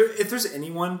Church. If there's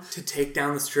anyone to take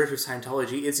down the Church of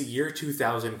Scientology, it's year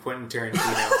 2000 Quentin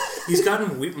Tarantino. He's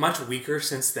gotten much weaker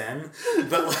since then,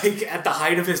 but like at the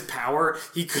height of his power,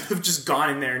 he could have just gone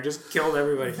in there and just killed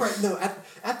everybody. Right, no,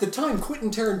 at the time,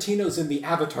 Quentin Tarantino's in the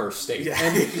Avatar state. Yeah,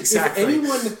 and exactly.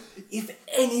 If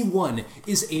anyone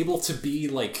is able to be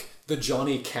like the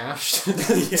Johnny Cash to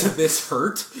this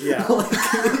hurt,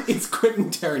 like, it's Quentin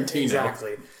Tarantino.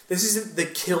 Exactly. This isn't the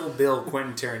Kill Bill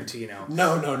Quentin Tarantino.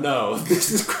 No.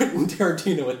 This is Quentin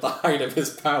Tarantino at the height of his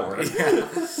power. Yeah.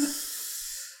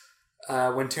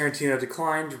 When Tarantino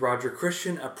declined, Roger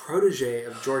Christian, a protege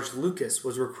of George Lucas,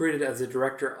 was recruited as a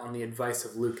director on the advice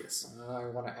of Lucas. I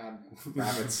want to add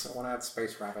rabbits. I want to add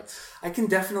space rabbits. I can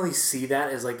definitely see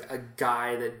that as like a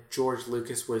guy that George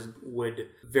Lucas would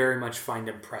very much find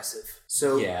impressive.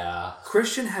 So yeah.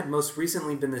 Christian had most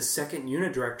recently been the second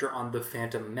unit director on The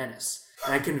Phantom Menace.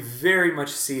 And I can very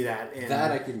much see that in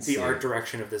the art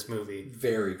direction of this movie.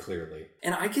 Very clearly.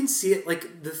 And I can see it,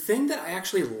 like, the thing that I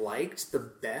actually liked the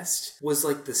best was,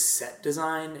 like, the set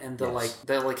design and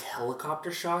the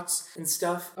helicopter shots and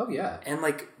stuff. Oh, yeah. And,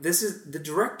 like, the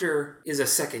director is a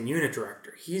second unit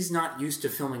director. He's not used to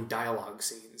filming dialogue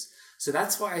scenes. So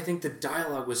that's why I think the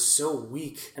dialogue was so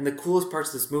weak. And the coolest parts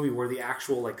of this movie were the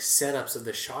actual, like, setups of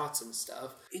the shots and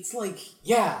stuff. It's like,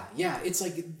 yeah. It's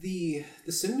like the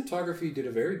cinematography did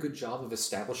a very good job of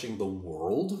establishing the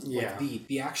world. Yeah. Like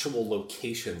the actual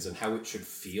locations and how it should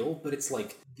feel. But it's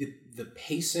like the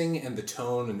pacing and the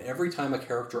tone, and every time a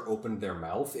character opened their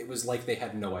mouth, it was like they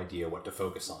had no idea what to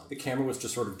focus on. The camera was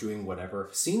just sort of doing whatever.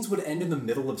 Scenes would end in the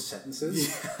middle of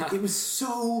sentences. Yeah. It was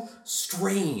so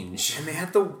strange. And they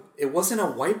had it wasn't a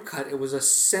wipe cut, it was a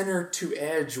center to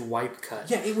edge wipe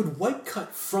cut. Yeah, it would wipe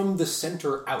cut from the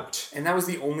center out. And that was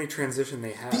the only transition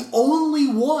they had. The only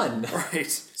one!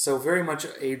 Right. So very much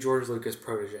a George Lucas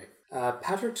protege.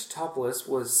 Patrick Tatopoulos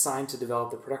was signed to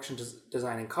develop the production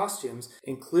design and costumes,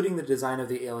 including the design of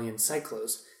the alien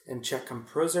Cyclos. and Czech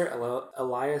composer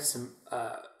Elias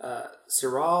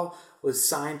Siral was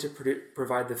signed to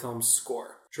provide the film's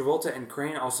score. Travolta and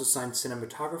Crane also signed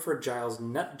cinematographer Giles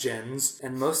Nutgens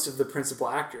and most of the principal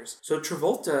actors. So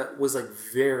Travolta was like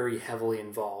very heavily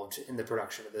involved in the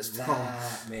production of this film.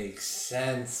 That makes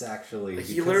sense, actually. Like,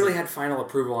 he literally had final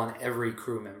approval on every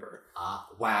crew member.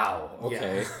 Wow.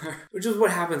 Okay. Yeah. Which is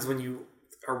what happens when you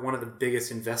are one of the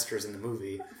biggest investors in the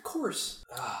movie. Of course.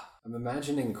 I'm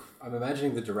imagining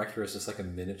the director as just like a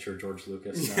miniature George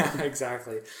Lucas now. Yeah,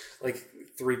 exactly. Like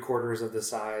 3/4 of the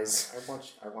size.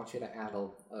 I want you to add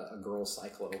a girl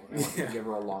cyclo. I want you to give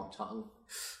her a long tongue.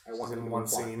 I want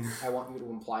you to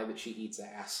imply that she eats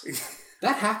ass.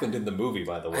 That happened in the movie,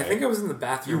 by the way. I think I was in the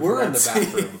bathroom. You were in the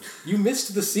bathroom. You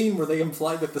missed the scene where they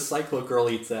implied that the Cyclo girl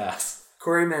eats ass.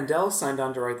 Corey Mandel signed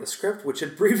on to write the script, which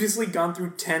had previously gone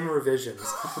through 10 revisions.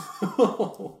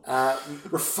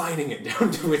 Refining it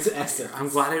down to its essence. I'm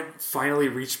glad it finally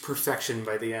reached perfection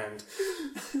by the end.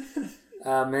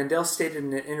 Mandel stated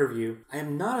in an interview, "I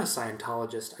am not a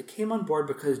Scientologist. I came on board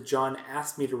because John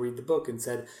asked me to read the book and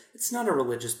said, it's not a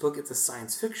religious book, it's a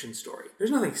science fiction story.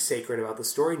 There's nothing sacred about the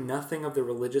story, nothing of the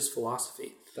religious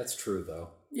philosophy." That's true, though.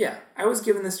 Yeah, I was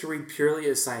given this to read purely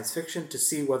as science fiction to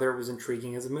see whether it was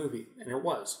intriguing as a movie, and it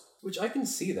was. Which I can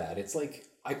see that. It's like,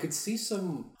 I could see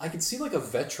like a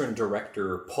veteran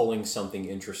director pulling something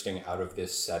interesting out of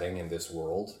this setting and this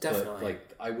world. Definitely. But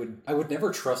like, I would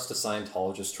never trust a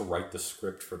Scientologist to write the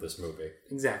script for this movie.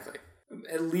 Exactly.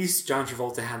 At least John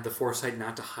Travolta had the foresight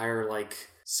not to hire like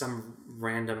some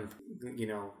random,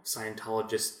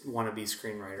 Scientologist wannabe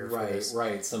screenwriter for this.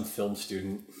 Right, some film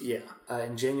student. Yeah.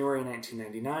 In January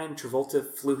 1999, Travolta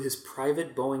flew his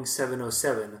private Boeing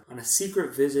 707 on a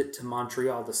secret visit to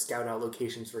Montreal to scout out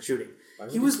locations for shooting.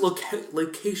 He was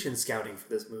location scouting for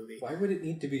this movie. Why would it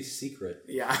need to be secret?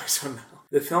 Yeah, I don't know.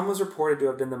 The film was reported to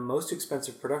have been the most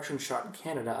expensive production shot in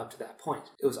Canada up to that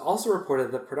point. It was also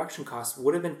reported that production costs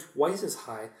would have been twice as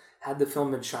high had the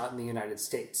film been shot in the United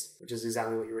States, which is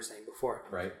exactly what you were saying before.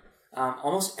 Right.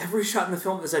 Almost every shot in the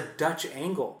film is a Dutch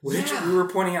angle, which we were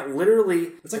pointing out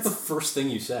literally... It's like the first thing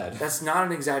you said. That's not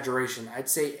an exaggeration. I'd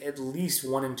say at least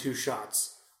 1 and 2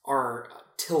 shots are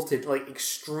tilted, like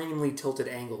extremely tilted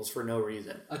angles for no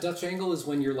reason. A Dutch angle is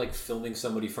when you're like filming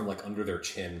somebody from like under their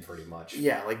chin, pretty much.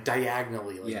 Yeah, like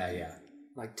diagonally. Like, yeah.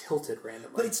 Like tilted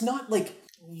randomly. But it's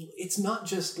not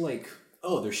just like,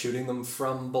 oh, they're shooting them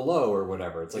from below or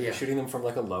whatever. It's like they're shooting them from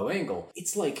like a low angle.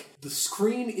 It's like the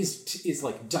screen is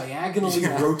like diagonally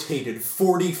rotated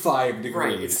 45 degrees.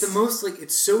 Right. It's the most like,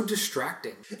 it's so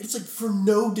distracting. It's like for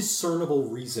no discernible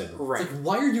reason. Right. It's like,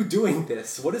 why are you doing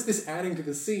this? What is this adding to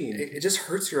the scene? It just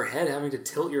hurts your head having to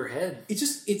tilt your head.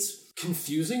 It's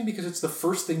confusing because it's the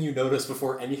first thing you notice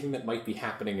before anything that might be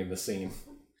happening in the scene.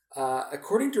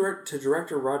 According to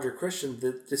director Roger Christian,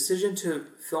 the decision to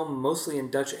film mostly in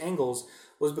Dutch angles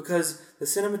was because the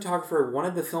cinematographer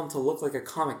wanted the film to look like a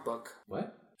comic book.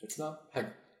 What? It's not... I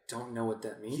don't know what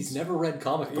that means. He's never read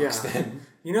comic books then.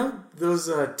 You know those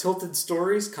tilted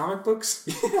stories comic books?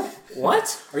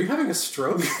 What? Are you having a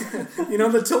stroke? You know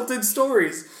the tilted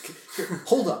stories.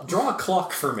 Hold up. Draw a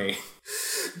clock for me.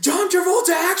 John Travolta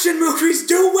action movies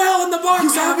do well in the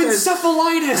box office! You have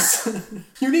encephalitis!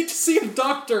 You need to see a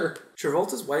doctor!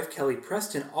 Travolta's wife Kelly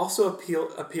Preston also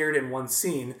appeared in one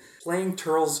scene, playing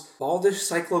Turl's baldish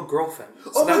cyclo girlfriend.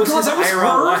 So that was his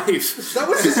IRL wife. That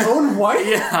was his own wife?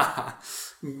 Yeah.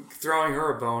 Throwing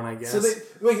her a bone, I guess. So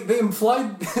they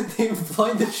implied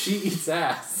that she eats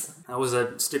ass. That was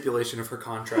a stipulation of her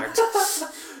contract.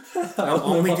 I'll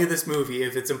only do this movie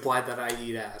if it's implied that I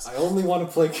eat ass. I only want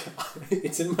to play...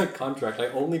 It's in my contract. I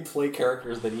only play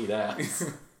characters that eat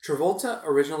ass. Travolta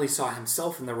originally saw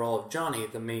himself in the role of Johnny,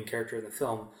 the main character in the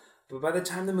film, but by the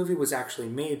time the movie was actually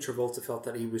made, Travolta felt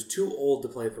that he was too old to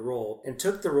play the role, and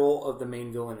took the role of the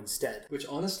main villain instead. Which,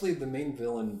 honestly, the main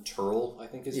villain, Turl, I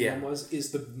think his name was,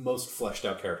 is the most fleshed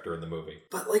out character in the movie.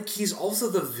 But, like, he's also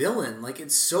the villain. Like,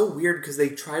 it's so weird because they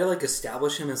try to, like,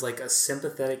 establish him as, like, a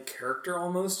sympathetic character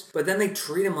almost, but then they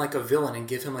treat him like a villain and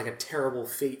give him, like, a terrible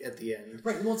fate at the end.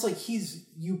 Right, well, it's like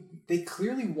they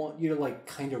clearly want you to, like,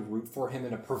 kind of root for him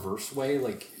in a perverse way,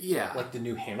 like the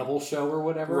new Hannibal show or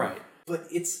whatever. Right. But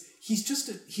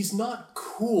he's not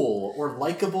cool or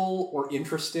likable or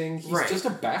interesting. He's just a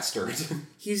bastard.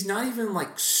 He's not even,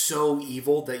 like, so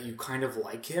evil that you kind of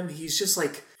like him. He's just,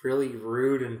 like, really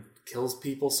rude and kills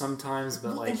people sometimes,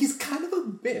 but, like... And he's kind of a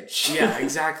bitch. Yeah,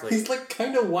 exactly. He's, like,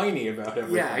 kind of whiny about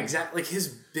everything. Yeah, exactly. Like, his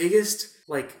biggest,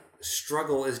 like,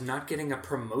 struggle is not getting a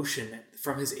promotion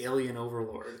from his alien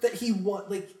overlord. That he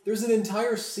there's an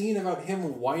entire scene about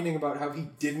him whining about how he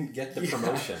didn't get the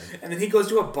promotion. And then he goes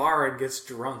to a bar and gets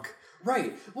drunk.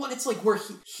 Right. Well, it's like where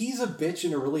he's a bitch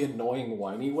in a really annoying,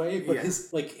 whiny way, but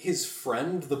his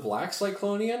friend, the Black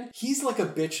Cyclonian, he's like a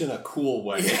bitch in a cool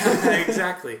way. Yeah,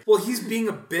 exactly. Well, he's being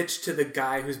a bitch to the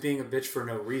guy who's being a bitch for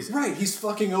no reason. Right. He's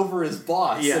fucking over his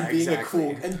boss and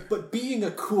being but being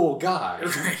a cool guy.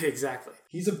 Right, exactly.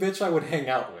 He's a bitch I would hang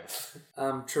out with.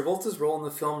 Travolta's role in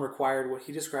the film required what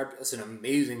he described as an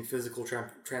amazing physical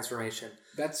transformation.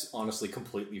 That's honestly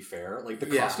completely fair. Like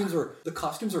the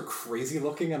costumes are crazy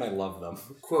looking, and I love them.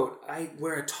 Quote: "I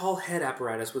wear a tall head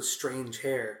apparatus with strange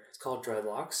hair. It's called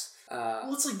dreadlocks."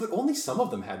 Well, it's like, but only some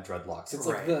of them had dreadlocks. It's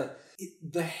like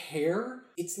the hair.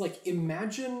 It's like,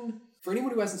 imagine. For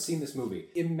anyone who hasn't seen this movie,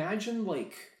 imagine,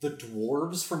 like, the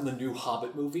dwarves from the new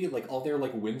Hobbit movie, like, all their,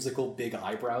 like, whimsical big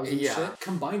eyebrows and shit.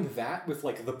 Combine that with,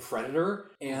 like, the Predator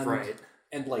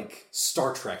and like,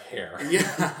 Star Trek hair.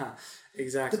 Yeah,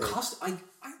 exactly. I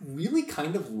really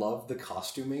kind of love the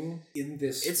costuming in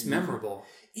this It's movie. memorable.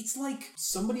 It's like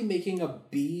somebody making a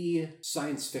B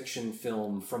science fiction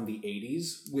film from the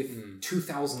 80s with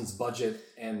 2000s budget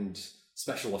and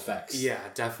special effects. Yeah,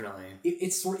 definitely.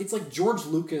 It's like George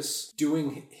Lucas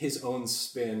doing his own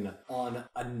spin on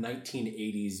a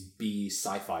 1980s B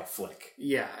sci-fi flick.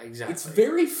 Yeah, exactly. It's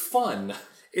very fun.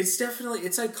 It's definitely,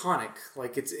 it's iconic.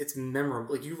 Like, it's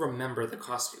memorable. Like, you remember the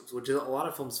costumes, which a lot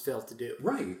of films fail to do.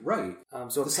 Right.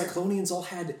 So the Cyclonians all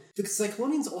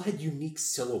had unique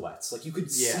silhouettes. Like, you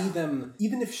could see them,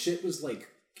 even if shit was like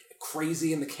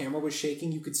crazy and the camera was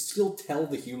shaking, you could still tell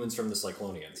the humans from the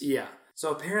Cyclonians. Yeah. So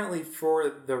apparently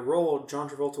for the role, John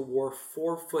Travolta wore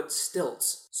 4-foot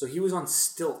stilts. So he was on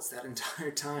stilts that entire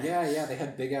time. Yeah, they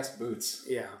had big-ass boots.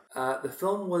 Yeah. The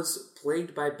film was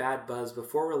plagued by bad buzz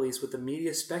before release, with the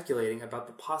media speculating about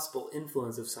the possible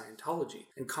influence of Scientology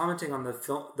and commenting on the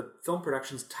film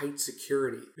production's tight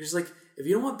security. Which is like, if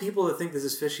you don't want people to think this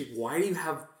is fishy, why do you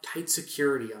have tight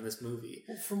security on this movie?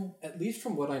 Well, at least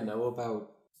from what I know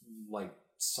about, like,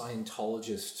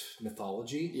 Scientologist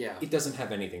mythology, it doesn't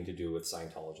have anything to do with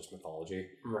Scientologist mythology.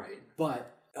 Right.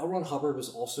 But L. Ron Hubbard was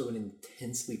also an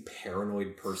intensely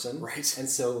paranoid person. Right. And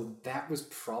so that was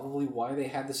probably why they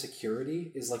had the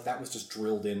security, is like that was just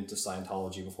drilled into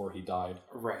Scientology before he died.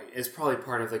 Right. It's probably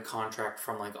part of the contract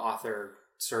from like author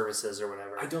services or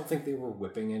whatever. I don't think they were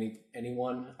whipping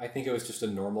anyone. I think it was just a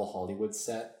normal Hollywood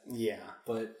set. Yeah.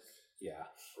 But yeah.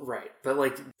 Right. But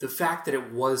like the fact that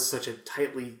it was such a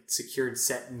tightly secured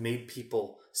set made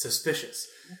people suspicious.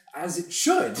 As it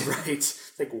should. Right.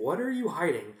 Like, what are you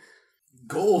hiding?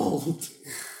 Gold.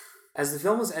 As the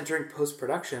film was entering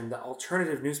post-production, the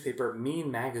alternative newspaper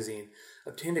Mean Magazine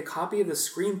obtained a copy of the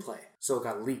screenplay, so it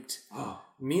got leaked. Oh.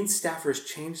 Mean staffers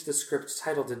changed the script's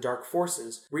title to Dark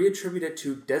Forces, reattributed it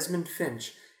to Desmond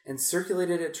Finch, and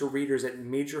circulated it to readers at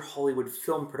major Hollywood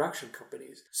film production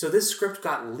companies. So this script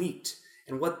got leaked.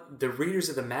 And what the readers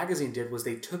of the magazine did was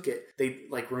they took it, they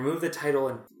like removed the title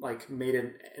and like made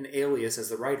an alias as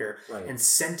the writer, and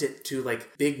sent it to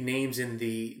like big names in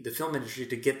the film industry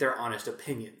to get their honest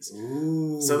opinions.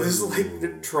 Ooh. So this is like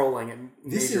the trolling at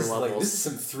major levels. This is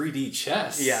some 3D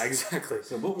chess. Yeah, exactly.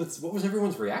 So what was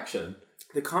everyone's reaction?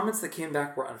 The comments that came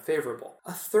back were unfavorable.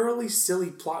 A thoroughly silly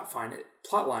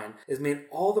plotline is made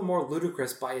all the more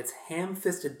ludicrous by its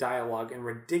ham-fisted dialogue and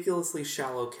ridiculously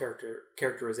shallow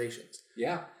characterizations.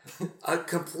 Yeah. A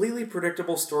completely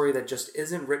predictable story that just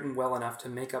isn't written well enough to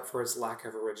make up for its lack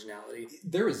of originality.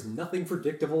 There is nothing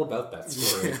predictable about that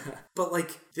story. Yeah. But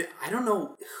like, I don't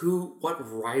know what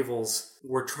rivals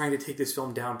were trying to take this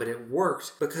film down, but it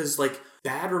worked because like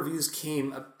bad reviews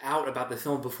came out about the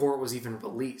film before it was even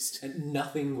released. And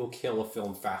nothing will kill a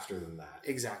film faster than that.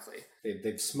 Exactly.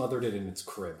 They've smothered it in its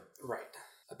crib. Right.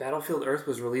 A Battlefield Earth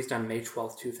was released on May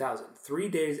 12, 2000, 3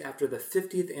 days after the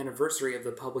 50th anniversary of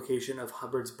the publication of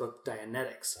Hubbard's book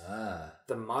Dianetics,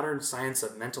 The Modern Science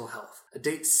of Mental Health, a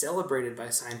date celebrated by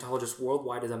Scientologists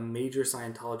worldwide as a major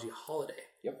Scientology holiday.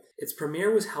 Yep. Its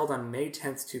premiere was held on May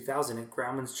 10th, 2000 at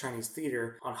Grauman's Chinese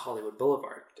Theater on Hollywood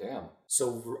Boulevard. Damn.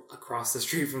 So across the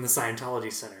street from the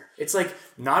Scientology Center. It's like,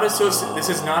 this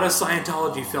is not a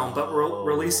Scientology film, but we're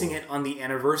releasing it on the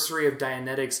anniversary of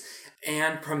Dianetics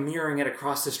and premiering it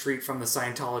across the street from the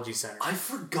Scientology Center. I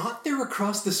forgot they're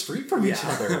across the street from each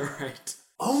other. Right.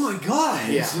 Oh my god!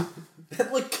 Yeah.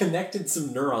 That like connected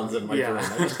some neurons in my brain.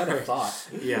 I just had a thought.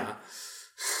 Yeah.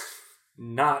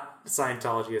 Not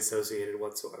Scientology associated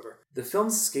whatsoever. The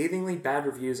film's scathingly bad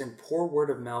reviews and poor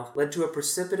word of mouth led to a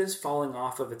precipitous falling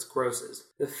off of its grosses.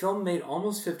 The film made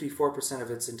almost 54% of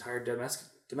its entire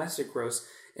domestic gross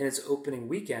in its opening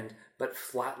weekend, but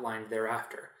flatlined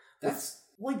thereafter. That's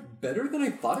like better than I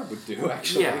thought it would do,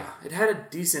 actually. Yeah, it had a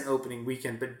decent opening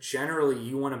weekend, but generally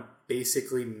you want to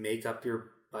basically make up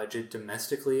your budget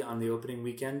domestically on the opening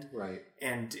weekend. Right.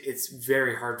 And it's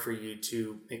very hard for you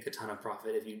to make a ton of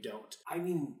profit if you don't. I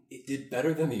mean, it did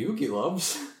better than the Oogie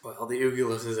Loves. Well, the Oogie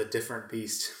Loves is a different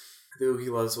beast. The Oogie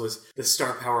Loves was the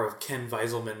star power of Ken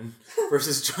Weiselman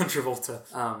versus John Travolta.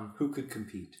 Who could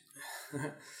compete?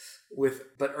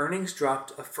 But earnings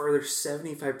dropped a further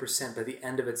 75% by the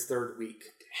end of its third week.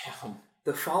 Damn.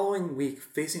 The following week,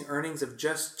 facing earnings of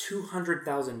just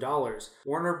 $200,000,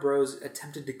 Warner Bros.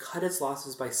 Attempted to cut its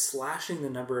losses by slashing the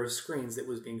number of screens it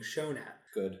was being shown at.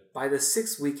 Good. By the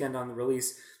sixth weekend on the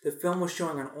release, the film was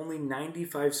showing on only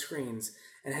 95 screens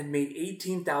and had made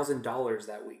 $18,000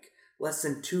 that week. Less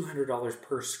than $200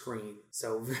 per screen.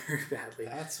 So very badly.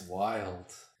 That's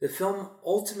wild. The film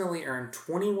ultimately earned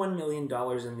 $21 million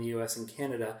in the US and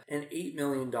Canada and $8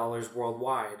 million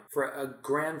worldwide for a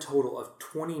grand total of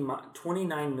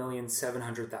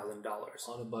 $29,700,000.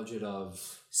 On a budget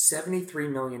of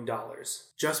 $73 million.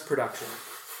 Just production.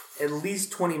 At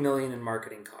least $20 million in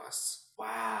marketing costs.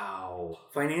 Wow.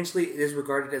 Financially, it is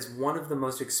regarded as one of the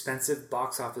most expensive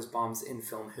box office bombs in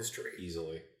film history.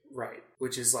 Easily. Right,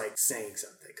 which is like saying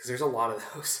something, because there's a lot of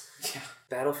those. Yeah.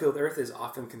 Battlefield Earth is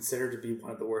often considered to be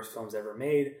one of the worst films ever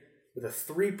made, with a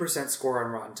 3% score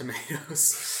on Rotten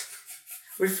Tomatoes.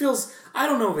 Which feels, I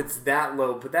don't know if it's that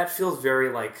low, but that feels very,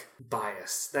 like,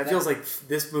 biased. That feels like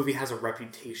this movie has a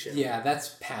reputation. Yeah,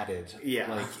 that's padded.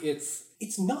 Yeah. Like, it's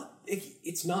not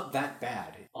that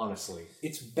bad, honestly.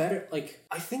 It's better, like,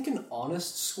 I think an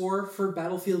honest score for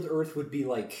Battlefield Earth would be,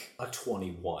 like, a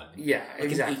 21. Yeah,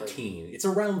 like exactly. An 18. It's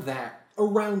around there.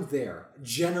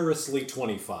 Generously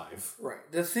 25.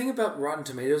 Right. The thing about Rotten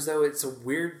Tomatoes, though, it's a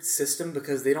weird system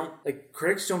because they don't, like,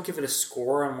 critics don't give it a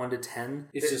score on 1 to 10.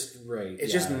 It's just, right.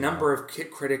 It's just number of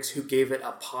critics who gave it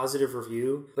a positive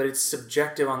review, but it's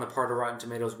subjective on the part of Rotten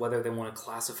Tomatoes whether they want to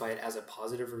classify it as a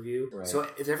positive review. Right. So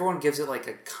if everyone gives it, like,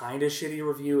 a kind of shitty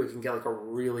review, it can get, like, a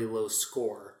really low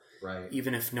score. Right.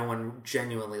 Even if no one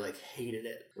genuinely, like, hated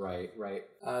it. Right.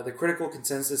 The critical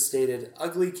consensus stated,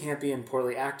 ugly, campy, and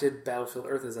poorly acted, Battlefield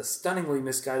Earth is a stunningly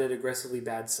misguided, aggressively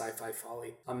bad sci-fi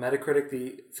folly. On Metacritic,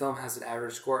 the film has an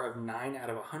average score of 9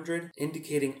 out of 100,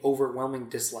 indicating overwhelming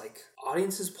dislike.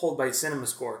 Audiences polled by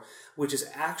CinemaScore, which is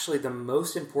actually the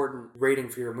most important rating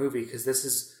for your movie, because this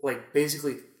is, like,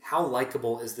 basically how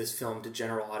likable is this film to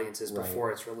general audiences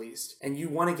before it's released. And you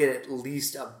want to get at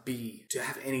least a B to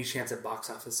have any chance at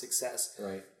box office success.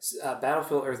 Right.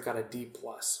 Battlefield Earth got a D+,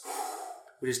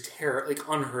 which is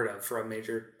unheard of for a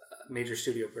major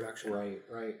studio production.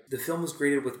 Right. The film was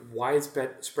greeted with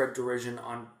widespread derision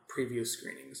on previous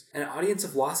screenings. An audience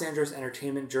of Los Angeles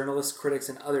entertainment journalists, critics,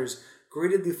 and others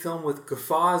greeted the film with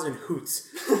guffaws and hoots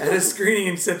at a screening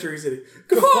in Century City.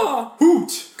 Guffaw! Hoot!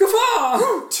 Guffaw!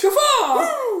 Hoot! Guffaw!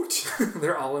 Hoot!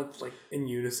 They're all in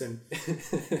unison.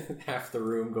 Half the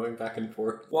room going back and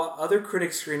forth. While other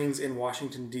critic screenings in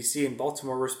Washington, D.C. and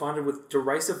Baltimore responded with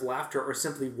derisive laughter or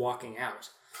simply walking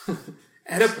out.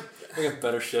 We have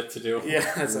better shit to do.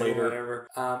 Yeah, that's later. Like whatever.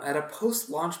 At a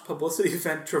post-launch publicity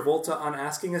event, Travolta, on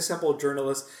asking assembled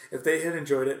journalists if they had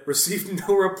enjoyed it, received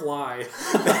no reply.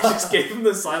 They just gave him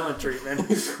the silent treatment.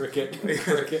 Cricket.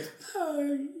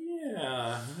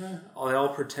 Yeah. They all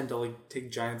pretend to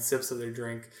take giant sips of their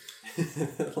drink.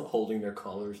 Holding their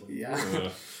collars. Yeah.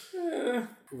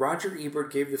 Roger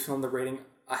Ebert gave the film the rating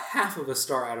a half of a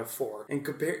star out of 4, and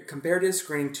compared his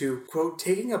screening to, quote,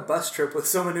 taking a bus trip with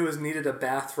someone who has needed a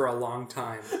bath for a long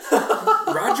time.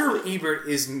 Roger Ebert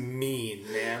is mean,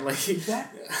 man.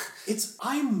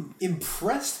 I'm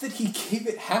impressed that he gave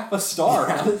it half a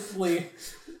star, honestly.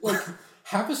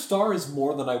 Half a star is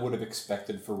more than I would have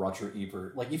expected for Roger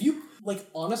Ebert.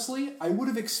 Honestly, I would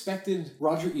have expected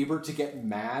Roger Ebert to get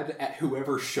mad at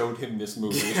whoever showed him this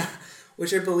movie. Yeah.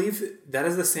 Which I believe that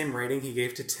is the same rating he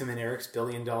gave to Tim and Eric's $1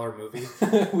 billion movie,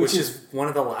 which is one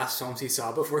of the last films he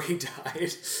saw before he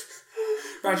died.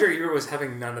 Roger Ebert was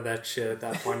having none of that shit at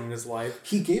that point in his life.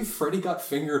 He gave Freddy Got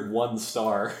Fingered 1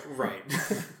 star. Right.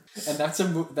 And that's a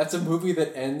movie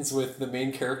that ends with the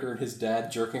main character and his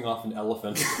dad jerking off an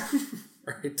elephant.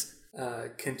 Right.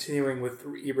 Continuing with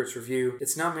Ebert's review,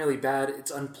 it's not merely bad, it's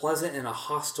unpleasant in a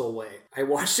hostile way. I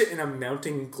watched it in a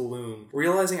mounting gloom,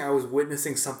 realizing I was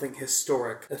witnessing something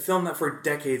historic, a film that for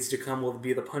decades to come will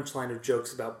be the punchline of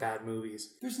jokes about bad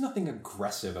movies. There's nothing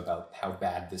aggressive about how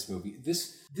bad this movie.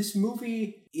 This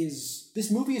movie is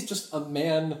just a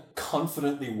man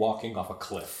confidently walking off a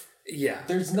cliff. Yeah.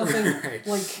 There's nothing right.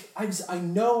 I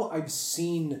know I've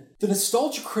seen the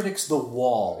Nostalgia Critics The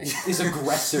Wall is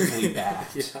aggressively bad.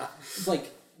 Yeah.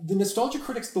 The Nostalgia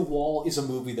Critics The Wall is a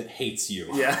movie that hates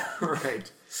you. Yeah,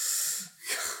 right.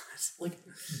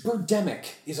 Birdemic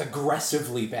is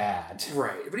aggressively bad.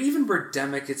 Right. But even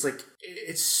Birdemic, it's like,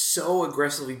 it's so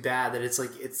aggressively bad that it's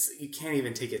like, you can't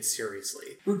even take it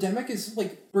seriously. Birdemic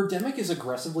is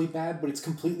aggressively bad, but it's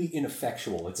completely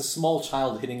ineffectual. It's a small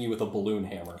child hitting you with a balloon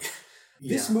hammer.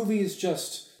 Yeah. This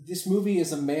movie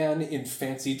is a man in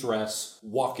fancy dress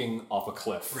walking off a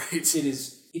cliff. Right. It's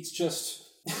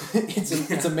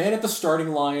a man at the starting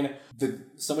line.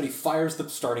 Somebody fires the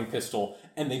starting pistol,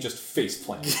 and they just face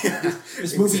plant. Yeah,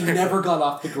 this movie never got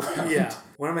off the ground. Yeah.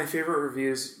 One of my favorite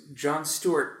reviews, Jon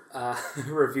Stewart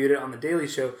reviewed it on The Daily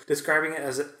Show, describing it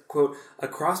as a, quote, a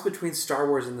cross between Star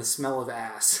Wars and the smell of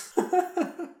ass.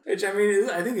 Which, I mean,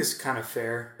 I think is kind of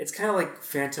fair. It's kind of like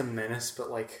Phantom Menace, but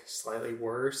like slightly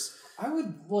worse.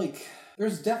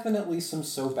 There's definitely some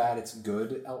so bad it's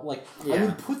good. I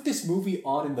would put this movie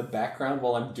on in the background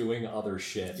while I'm doing other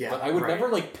shit. Yeah, but I would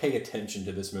never pay attention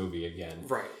to this movie again.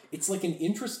 Right. It's like an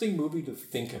interesting movie to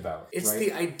think about. It's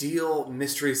the ideal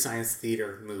mystery science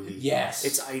theater movie. Yes.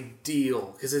 It's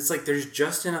ideal because it's like there's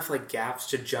just enough like gaps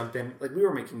to jump in. Like we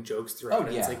were making jokes throughout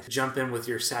it. Yeah. It's like jump in with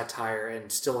your satire and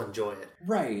still enjoy it.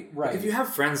 Right. Like, if you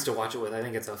have friends to watch it with, I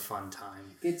think it's a fun time.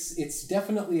 It's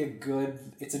definitely a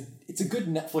good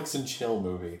Netflix and chill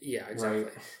movie. Yeah, exactly.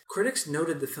 Right? Critics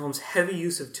noted the film's heavy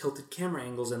use of tilted camera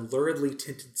angles and luridly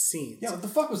tinted scenes. Yeah, what the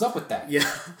fuck was up with that?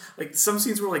 Yeah, like some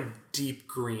scenes were like deep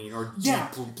green or deep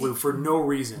blue for no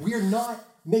reason. We're not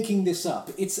making this up.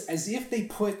 It's as if they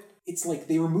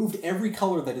removed every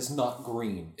color that is not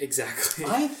green. Exactly.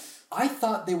 I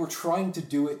thought they were trying to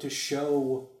do it to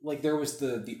show, like, there was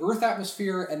the Earth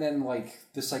atmosphere, and then, like,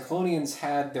 the Cyclonians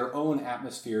had their own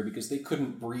atmosphere because they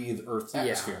couldn't breathe Earth's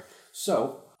atmosphere. Yeah.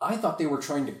 So, I thought they were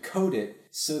trying to code it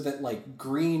so that, like,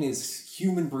 green is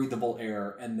human breathable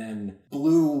air, and then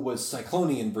blue was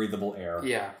Cyclonian breathable air.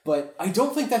 Yeah. But I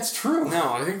don't think that's true.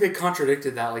 No, I think they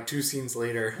contradicted that, like, 2 scenes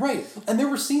later. Right. And there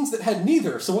were scenes that had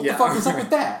neither, so what the fuck was up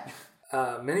with that?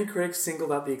 Many critics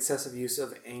singled out the excessive use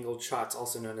of angled shots,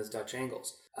 also known as Dutch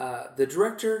angles. The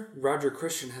director, Roger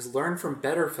Christian, has learned from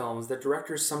better films that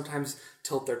directors sometimes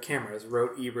tilt their cameras,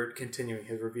 wrote Ebert, continuing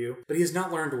his review, but he has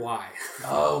not learned why.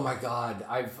 Oh my god,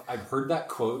 I've heard that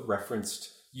quote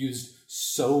used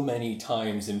so many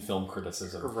times in film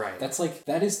criticism. Right.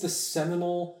 That is the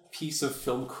seminal piece of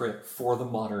film crit for the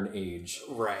modern age.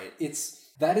 Right.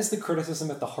 That is the criticism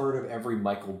at the heart of every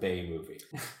Michael Bay movie.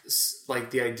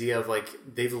 Like the idea of like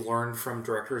they've learned from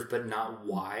directors but not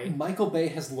why. Michael Bay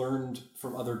has learned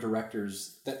from other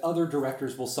directors that other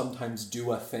directors will sometimes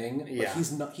do a thing,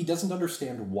 but he doesn't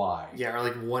understand why. Yeah, or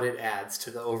like what it adds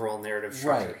to the overall narrative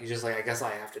structure. Right. He's just like, I guess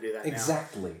I have to do that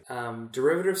exactly. now.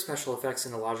 Derivative special effects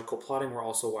and illogical plotting were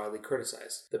also widely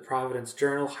criticized. The Providence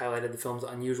Journal highlighted the film's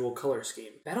unusual color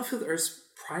scheme. Battlefield Earth's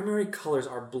primary colors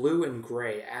are blue and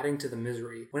gray, adding to the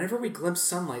misery. Whenever we glimpse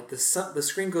sunlight, the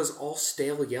screen goes all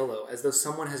stale yellow, as though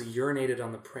someone has urinated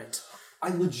on the print. I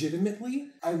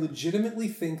legitimately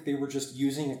think they were just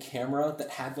using a camera that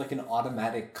had like an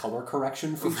automatic color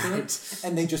correction feature, right.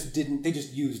 And they just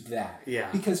used that.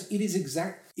 Yeah. Because it is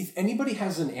if anybody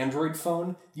has an Android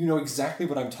phone, you know exactly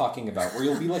what I'm talking about, where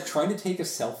you'll be like trying to take a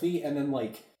selfie and then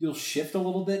like you'll shift a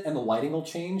little bit and the lighting will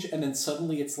change and then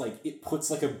suddenly it's like it puts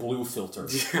like a blue filter.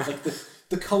 Yeah. Like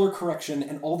the color correction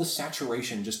and all the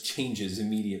saturation just changes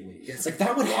immediately. Yeah, it's like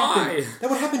that would happen.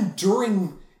 That would happen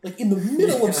during like in the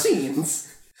middle of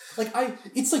scenes. Like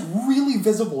it's like really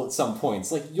visible at some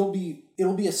points. Like it'll be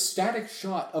a static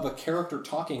shot of a character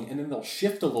talking and then they'll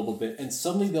shift a little bit and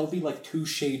suddenly they'll be like 2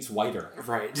 shades whiter.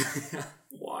 Right.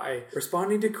 Why?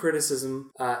 Responding to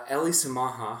criticism, Ellie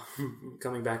Samaha,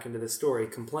 coming back into the story,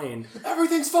 complained,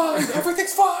 "Everything's fine!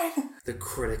 Everything's fine!" The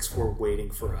critics were waiting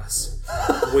for us.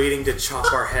 Waiting to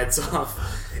chop our heads off.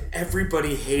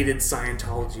 Everybody hated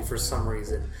Scientology for some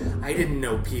reason. I didn't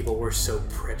know people were so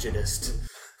prejudiced.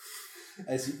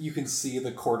 As you can see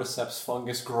the cordyceps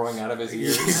fungus growing out of his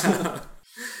ears. Yeah.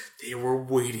 They were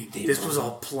waiting. This was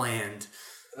all planned.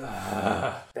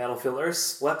 Battlefield Earth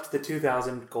swept the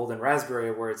 2000 Golden Raspberry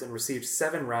Awards and received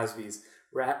 7 Razzies,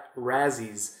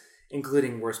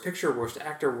 including Worst Picture, Worst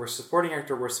Actor, Worst Supporting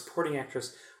Actor, Worst Supporting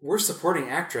Actress, Worst Supporting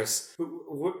Actress.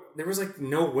 There was like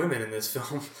no women in this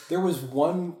film. There was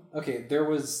one. Okay, there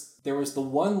was the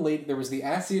one lady. There was the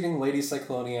ass-eating lady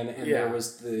Cyclonian, and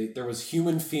there was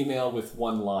human female with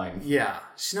one line. Yeah,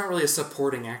 she's not really a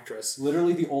supporting actress.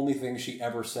 Literally, the only thing she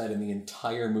ever said in the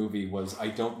entire movie was, "I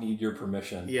don't need your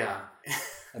permission." Yeah.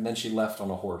 And then she left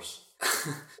on a horse.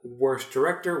 Worst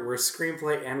director, worst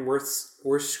screenplay, and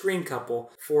worst screen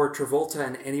couple for Travolta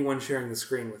and anyone sharing the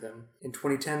screen with him. In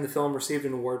 2010, the film received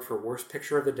an award for Worst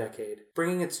Picture of the Decade,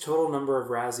 bringing its total number of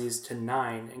Razzies to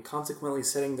 9 and consequently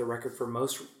setting the record for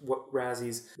most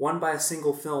Razzies won by a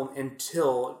single film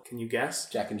until, can you guess?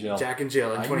 Jack and Jill. Jack and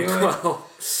Jill in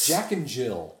 2012. Jack and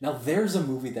Jill. Now there's a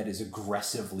movie that is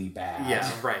aggressively bad.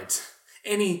 Yeah, right.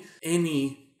 Any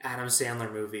Adam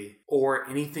Sandler movie or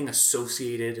anything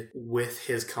associated with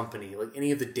his company, like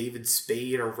any of the David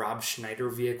Spade or Rob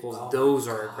Schneider vehicles, those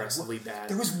are aggressively bad.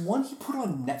 There was one he put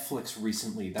on Netflix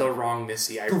recently. The Wrong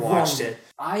Missy. I watched it.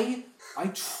 I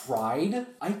tried.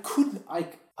 I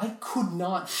could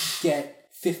not get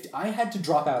 50. I had to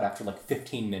drop out after like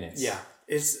 15 minutes. Yeah.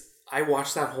 I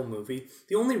watched that whole movie.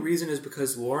 The only reason is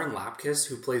because Lauren Lapkus,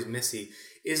 who plays Missy,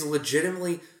 is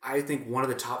legitimately, I think, one of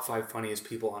the top 5 funniest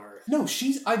people on earth. No,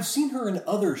 I've seen her in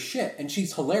other shit, and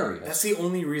she's hilarious. That's the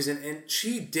only reason, and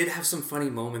she did have some funny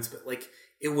moments, but, like,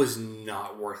 it was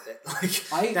not worth it.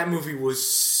 Like, that movie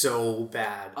was so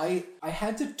bad. I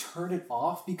had to turn it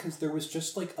off because there was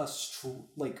just, like,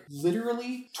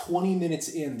 literally 20 minutes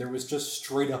in, there was just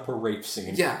straight up a rape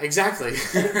scene. Yeah, exactly.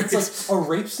 It's like a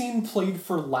rape scene played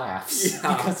for laughs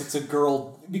because it's a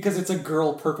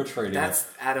girl perpetrating That's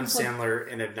Adam Sandler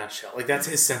in a nutshell. Like, that's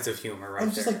his sense of humor right there. I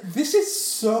was just like, this is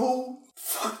so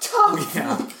fucked up.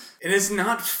 Yeah. And it's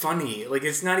not funny. Like,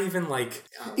 it's not even like...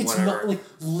 it's whatever. not, like,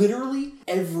 literally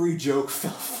every joke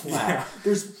fell flat.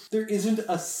 Yeah. There isn't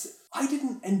a...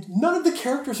 and none of the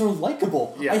characters are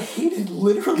likable. Yeah. I hated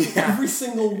literally every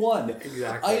single one.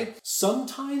 Exactly.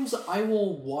 Sometimes I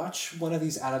will watch one of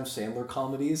these Adam Sandler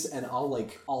comedies and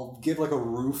I'll give like a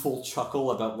rueful chuckle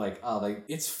about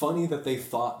it's funny that they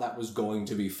thought that was going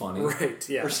to be funny. Right,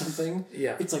 yeah. Or something.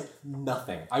 Yeah. It's like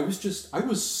nothing. I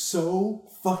was so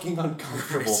fucking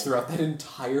uncomfortable throughout that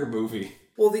entire movie.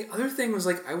 Well, the other thing was,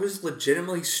 like, I was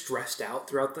legitimately stressed out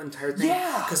throughout the entire thing.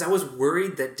 Yeah! Because I was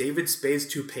worried that David Spade's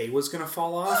toupee was going to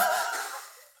fall off.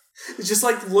 It just,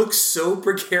 like, looks so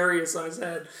precarious on his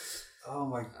head. Oh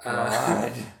my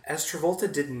god. As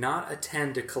Travolta did not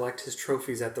attend to collect his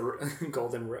trophies at the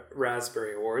Golden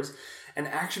Raspberry Awards, an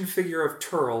action figure of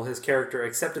Turl, his character,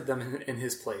 accepted them in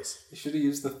his place. You should have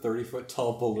used the 30-foot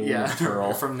tall balloon of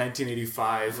Turl. From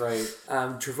 1985. Right.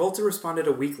 Travolta responded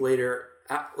a week later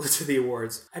to the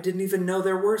awards. I didn't even know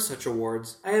there were such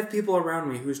awards. I have people around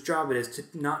me whose job it is to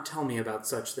not tell me about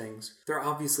such things. They're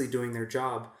obviously doing their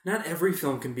job. Not every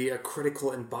film can be a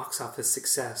critical and box office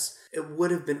success. It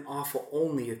would have been awful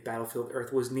only if Battlefield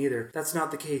Earth was neither. That's not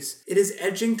the case. It is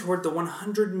edging toward the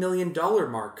 $100 million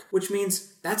mark, which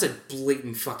means that's a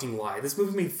blatant fucking lie. This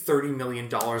movie made $30 million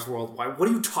worldwide. What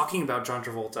are you talking about, John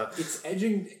Travolta? It's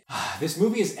edging... This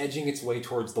movie is edging its way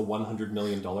towards the $100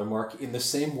 million mark in the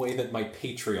same way that my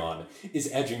Patreon is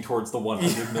edging towards the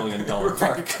 $100 million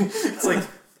mark. It's like,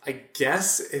 I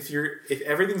guess if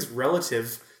everything's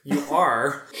relative, you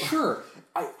are. Sure.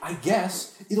 I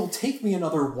guess it'll take me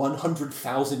another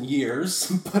 100,000 years,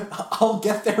 but I'll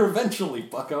get there eventually,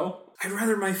 bucko. I'd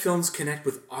rather my films connect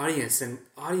with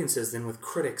audiences than with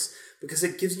critics, because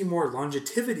it gives you more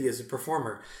longevity as a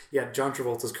performer. Yeah, John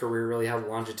Travolta's career really had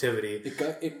longevity.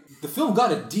 The film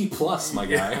got a D+, my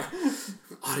guy. Yeah.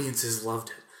 Audiences loved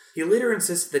it. He later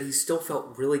insisted that he still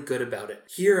felt really good about it.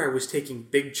 Here I was taking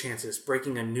big chances,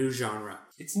 breaking a new genre.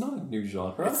 It's not a new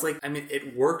genre. It's like, I mean,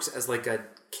 it works as like a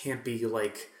campy,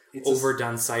 like,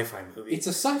 overdone sci-fi movie. It's a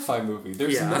sci-fi movie.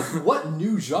 What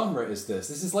new genre is this?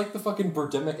 This is like the fucking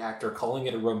Birdemic actor calling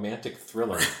it a romantic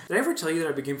thriller. Did I ever tell you that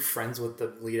I became friends with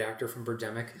the lead actor from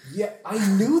Birdemic? Yeah, I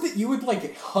knew that you had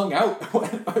like hung out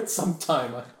at some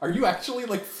time. Are you actually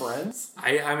like friends?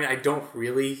 I mean, I don't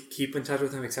really keep in touch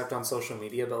with him except on social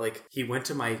media, but like he went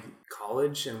to my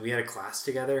college and we had a class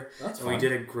together. That's and fun. we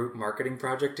did a group marketing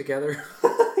project together.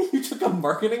 You took a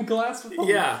marketing class with him?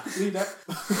 Yeah.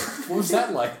 What was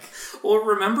that like? Well,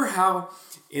 remember how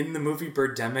in the movie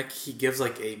Birdemic he gives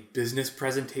like a business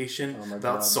presentation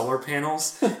about solar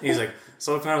panels? And he's like,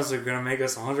 solar panels are going to make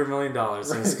us $100 million,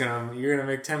 and you're going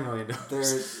to make $10 million.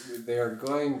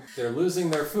 They're losing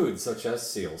their food, such as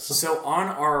seals. So on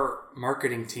our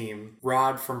marketing team,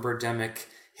 Rod from Birdemic,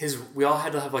 we all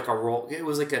had to have like a role. It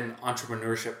was like an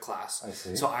entrepreneurship class. I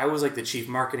see. So I was like the chief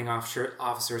marketing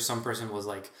officer. Some person was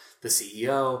like the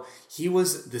CEO. He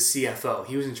was the CFO.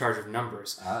 He was in charge of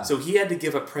numbers. So he had to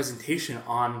give a presentation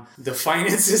on the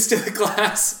finances to the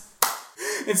class.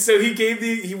 And so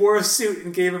he wore a suit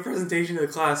and gave a presentation to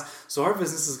the class. So our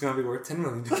business is going to be worth $10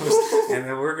 million. And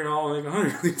then we're going to all make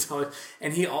 $100 million.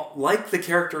 And he, like the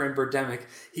character in Birdemic,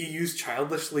 he used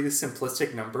childishly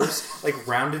simplistic numbers, like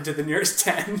rounded to the nearest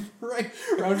 10. Right.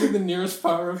 Rounded to the nearest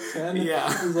power of 10. Yeah.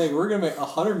 He's like, we're going to make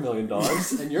 $100 million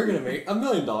and you're going to make $1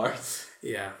 million.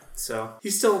 Yeah. So he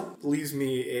still leaves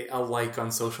me a like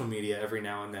on social media every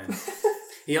now and then.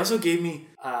 He also gave me,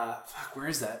 where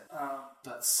is that?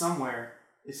 But somewhere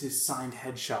is his signed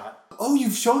headshot. Oh,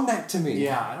 you've shown that to me.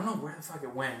 Yeah, I don't know where the fuck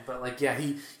it went, but like, yeah,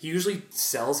 he usually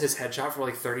sells his headshot for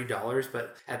like $30,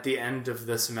 but at the end of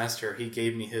the semester, he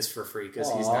gave me his for free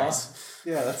because he's nice.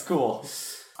 Yeah, that's cool.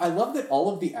 I love that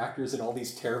all of the actors in all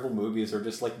these terrible movies are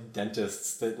just like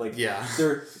dentists that like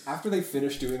they're after they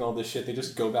finish doing all this shit, they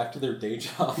just go back to their day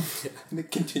job and they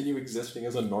continue existing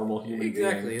as a normal human being.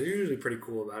 Exactly. They're usually pretty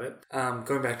cool about it.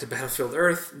 Going back to Battlefield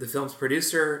Earth, the film's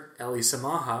producer, Elie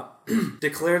Samaha,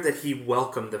 declared that he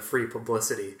welcomed the free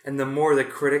publicity. And the more the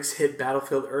critics hit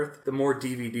Battlefield Earth, the more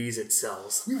DVDs it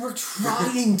sells. We were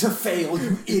trying to fail,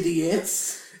 you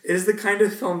idiots! It is the kind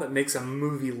of film that makes a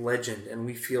movie legend, and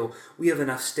we feel we have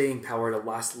enough staying power to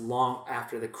last long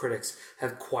after the critics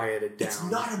have quieted down. It's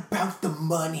not about the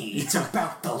money, it's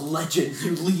about the legend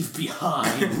you leave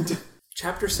behind.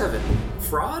 Chapter 7.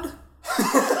 Fraud?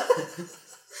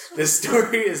 This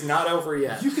story is not over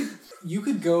yet. You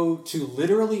could go to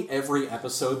literally every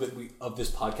episode of this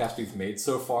podcast we've made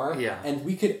so far, and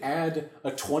we could add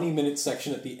a 20-minute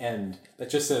section at the end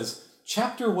that just says,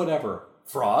 chapter whatever.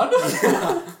 Fraud?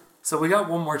 So we got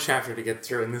one more chapter to get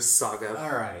through in this saga.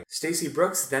 All right. Stacey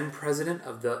Brooks, then president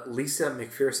of the Lisa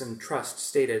McPherson Trust,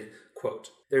 stated,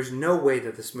 quote, "There's no way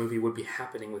that this movie would be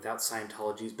happening without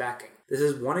Scientology's backing. This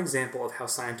is one example of how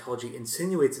Scientology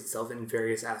insinuates itself in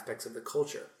various aspects of the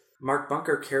culture." Mark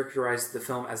Bunker characterized the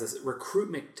film as a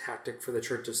recruitment tactic for the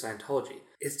Church of Scientology.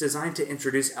 It's designed to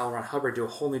introduce L. Ron Hubbard to a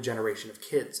whole new generation of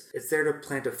kids. It's there to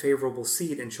plant a favorable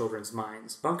seed in children's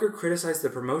minds. Bunker criticized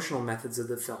the promotional methods of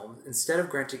the film. Instead of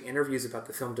granting interviews about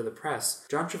the film to the press,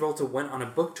 John Travolta went on a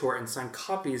book tour and signed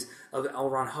copies of L.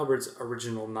 Ron Hubbard's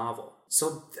original novel.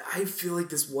 So I feel like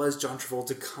this was John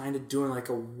Travolta kind of doing like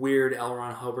a weird L.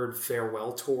 Ron Hubbard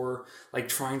farewell tour, like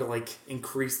trying to like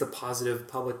increase the positive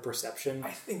public perception.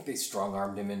 I think they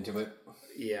strong-armed him into it.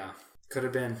 Yeah, could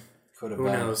have been. Who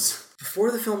knows?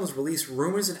 Before the film was released,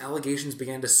 rumors and allegations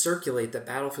began to circulate that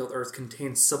Battlefield Earth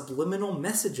contained subliminal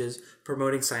messages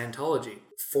promoting Scientology.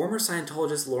 Former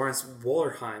Scientologist Lawrence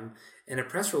Wollerheim, in a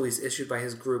press release issued by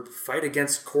his group Fight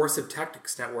Against Coercive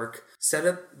Tactics Network,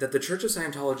 said that the Church of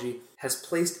Scientology has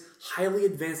placed highly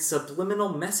advanced subliminal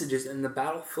messages in the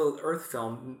Battlefield Earth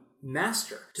film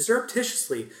Master to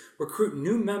surreptitiously recruit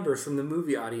new members from the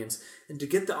movie audience and to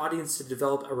get the audience to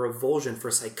develop a revulsion for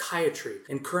psychiatry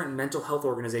and current mental health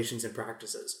organizations and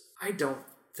practices. I don't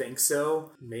think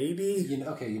so. Maybe. You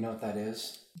know what that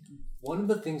is? One of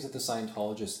the things that the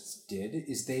Scientologists did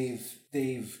is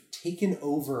they've taken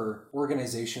over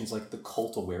organizations like the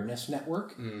Cult Awareness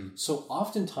Network. So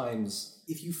oftentimes,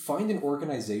 if you find an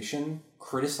organization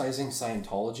criticizing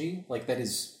Scientology, like that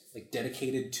is like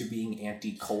dedicated to being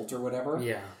anti-cult or whatever,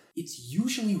 it's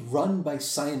usually run by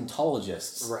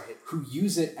Scientologists, right? Who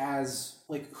use it as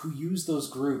who use those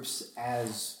groups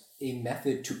as a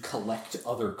method to collect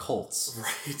other cults,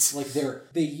 right? Like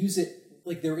they use it.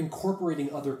 Like, they're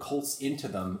incorporating other cults into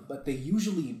them, but they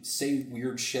usually say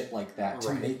weird shit like that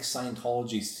to make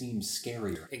Scientology seem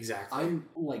scarier. Exactly. I'm,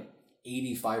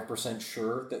 85%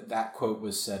 sure that quote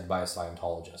was said by a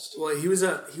Scientologist. Well, he was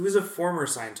a former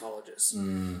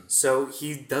Scientologist. So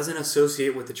he doesn't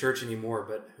associate with the church anymore,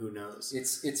 but who knows?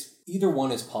 It's either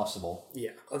one is possible.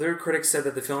 Yeah. Other critics said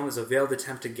that the film is a veiled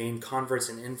attempt to gain converts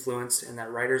and influence, and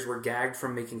that writers were gagged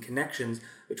from making connections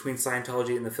between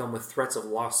Scientology and the film with threats of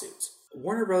lawsuits.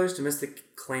 Warner Brothers dismissed the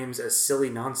claims as silly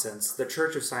nonsense. The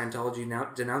Church of Scientology now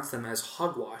denounced them as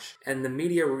hogwash, and the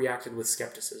media reacted with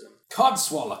skepticism.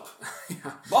 Codswallop!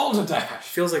 Balderdash!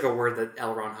 Feels like a word that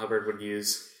L. Ron Hubbard would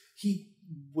use. He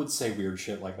would say weird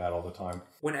shit like that all the time.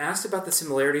 When asked about the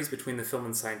similarities between the film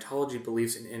and Scientology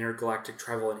beliefs in intergalactic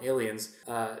travel and aliens,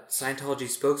 Scientology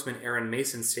spokesman Aaron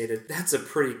Mason stated, "That's a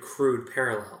pretty crude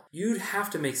parallel. You'd have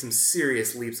to make some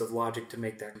serious leaps of logic to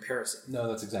make that comparison." No,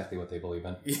 that's exactly what they believe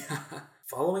in. Yeah.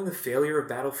 Following the failure of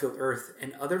Battlefield Earth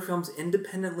and other films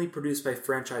independently produced by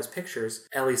Franchise Pictures,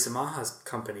 Elie Samaha's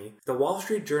company, the Wall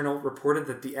Street Journal reported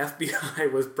that the FBI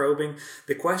was probing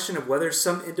the question of whether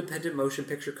some independent motion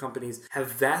picture companies have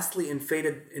vastly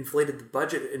inflated the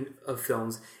budget of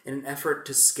films in an effort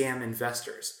to scam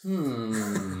investors.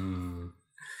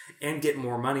 And get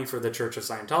more money for the Church of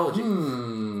Scientology.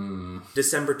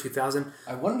 December 2000.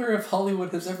 I wonder if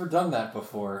Hollywood has ever done that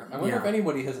before. I wonder if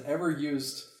anybody has ever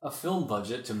used a film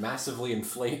budget to massively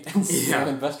inflate and scam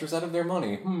investors out of their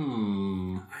money.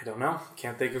 I don't know.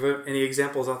 Can't think of any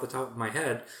examples off the top of my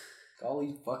head.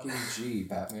 Golly fucking gee,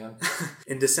 Batman.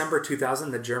 In December 2000,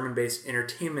 the German-based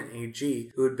Entertainment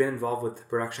AG, who had been involved with the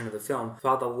production of the film,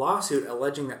 filed a lawsuit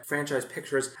alleging that Franchise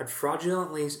Pictures had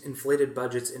fraudulently inflated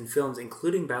budgets in films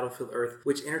including Battlefield Earth,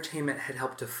 which Entertainment had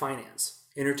helped to finance.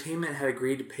 Entertainment had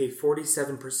agreed to pay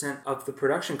 47% of the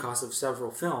production costs of several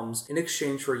films in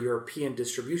exchange for European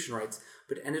distribution rights,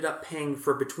 but ended up paying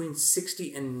for between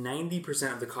 60 and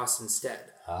 90% of the costs instead.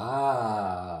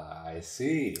 Ah, I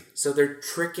see. So they're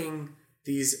tricking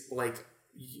these, like,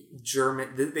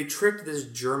 they tricked this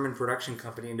German production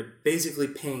company into basically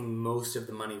paying most of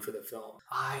the money for the film.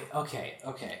 Okay.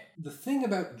 The thing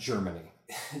about Germany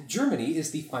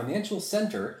is the financial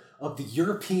center of the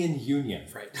European Union.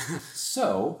 Right.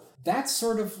 So, that's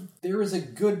there is a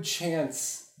good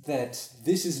chance that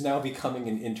this is now becoming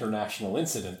an international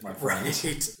incident, my friend.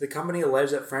 Right. The company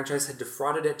alleged that Franchise had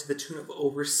defrauded it to the tune of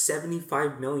over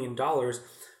 $75 million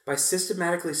by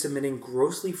systematically submitting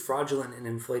grossly fraudulent and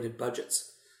inflated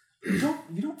budgets. You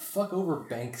don't fuck over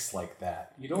banks like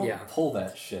that. You don't pull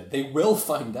that shit. They will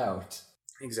find out.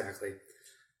 Exactly.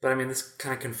 But I mean, this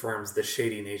kind of confirms the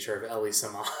shady nature of Elie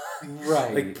Sama.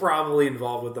 Right. Like, probably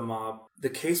involved with the mob. The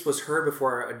case was heard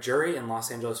before a jury in Los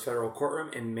Angeles federal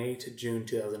courtroom in May to June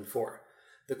 2004.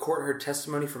 The court heard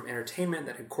testimony from Entertainment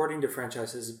that, according to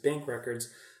Franchise's bank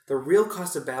records, the real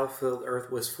cost of Battlefield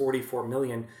Earth was $44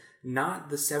 million,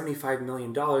 not the $75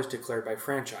 million declared by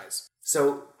Franchise.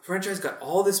 So, Franchise got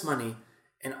all this money,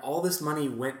 and all this money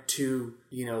went to,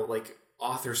 like,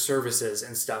 author services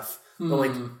and stuff. But,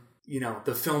 like,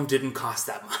 the film didn't cost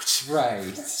that much.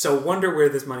 Right. So wonder where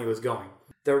this money was going.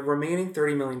 The remaining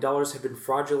 $30 million had been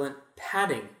fraudulent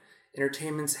padding.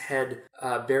 Entertainment's head,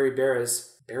 Barry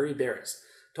Barras,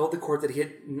 told the court that he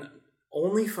had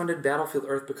only funded Battlefield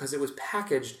Earth because it was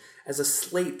packaged as a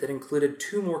slate that included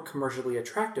 2 more commercially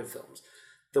attractive films,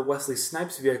 the Wesley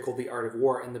Snipes vehicle, The Art of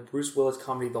War, and the Bruce Willis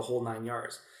comedy, The Whole Nine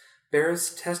Yards.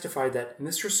 Barras testified that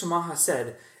Mr. Samaha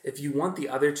said, if you want the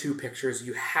other 2 pictures,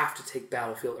 you have to take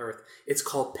Battlefield Earth. It's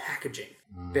called packaging.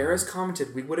 Barras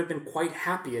commented, we would have been quite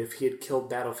happy if he had killed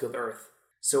Battlefield Earth.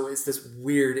 So it's this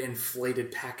weird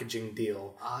inflated packaging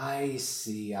deal. I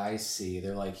see.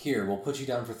 They're like, here, we'll put you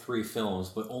down for 3 films,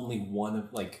 but only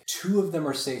 2 of them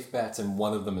are safe bets and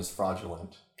 1 of them is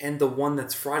fraudulent. And the one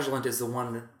that's fraudulent is the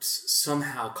one that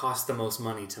somehow cost the most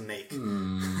money to make.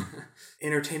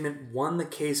 Entertainment won the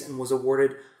case and was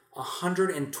awarded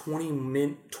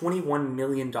 $121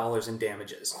 million in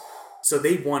damages. So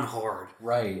they won hard.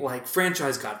 Right. Like,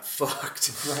 Franchise got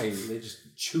fucked. Right. They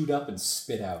just chewed up and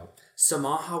spit out.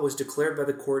 Samaha was declared by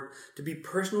the court to be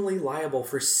personally liable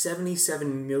for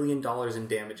 $77 million in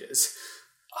damages.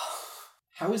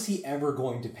 How is he ever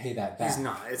going to pay that back? He's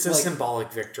not. It's a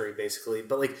symbolic victory, basically.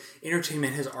 But, like,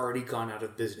 Entertainment has already gone out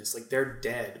of business. Like, they're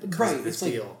dead because of this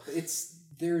deal.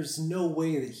 There's no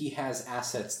way that he has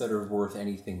assets that are worth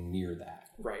anything near that.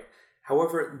 Right.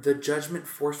 However, the judgment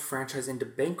forced Franchise into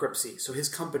bankruptcy. So his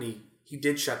company, he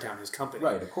did shut down his company.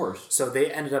 Right, of course. So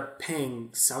they ended up paying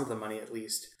some of the money at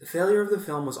least. The failure of the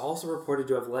film was also reported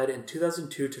to have led in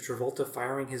 2002 to Travolta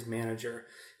firing his manager,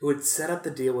 who had set up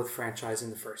the deal with Franchise in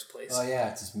the first place. Oh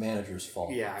yeah, it's his manager's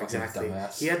fault. Yeah, fucking exactly.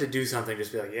 Dumbass. He had to do something,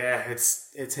 just be like, yeah,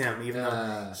 it's him, even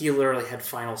though he literally had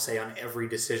final say on every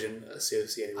decision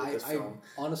associated with this film.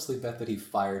 I honestly bet that he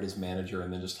fired his manager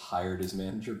and then just hired his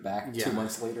manager back 2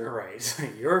 months later. Right.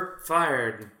 You're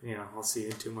fired. I'll see you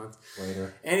in 2 months.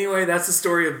 Later. Anyway, that's the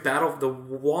story of the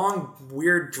long,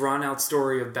 weird, drawn-out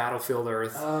story of Battlefield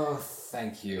Earth. Oh,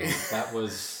 thank you. That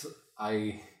was...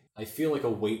 I feel like a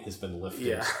weight has been lifted.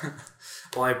 Yeah.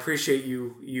 Well, I appreciate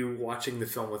you watching the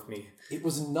film with me. It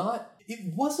wasn't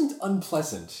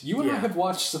unpleasant. You and I have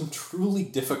watched some truly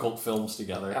difficult films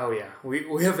together. Oh, yeah.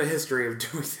 We have a history of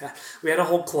doing that. We had a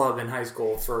whole club in high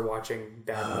school for watching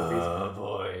bad movies. Oh,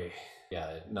 boy.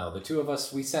 Yeah, no, the 2 of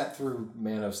us, we sat through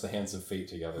Manos, The Hands of Fate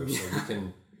together, so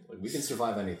we can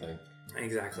survive anything.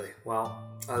 Exactly. Well,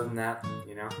 other than that,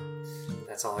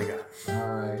 that's all I got.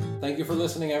 All right. Thank you for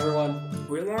listening, everyone.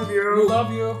 We love you. We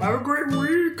love you. Have a great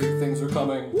week. Big things are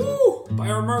coming. Woo! Buy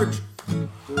our merch. Do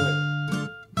it.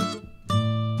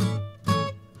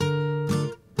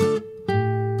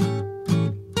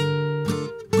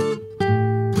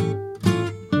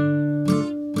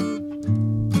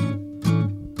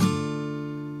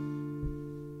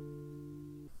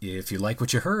 If you like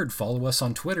what you heard, follow us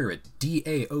on Twitter at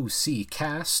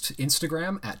DAOCcast,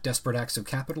 Instagram at Desperate Acts of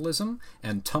Capitalism,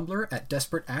 and Tumblr at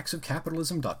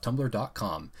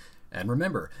desperateactsofcapitalism.tumblr.com. And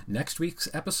remember, next week's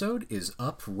episode is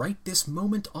up right this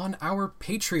moment on our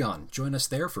Patreon. Join us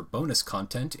there for bonus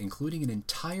content, including an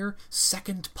entire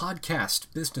second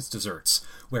podcast, Business Desserts,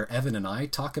 where Evan and I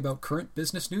talk about current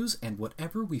business news and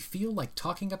whatever we feel like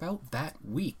talking about that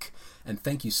week. And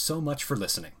thank you so much for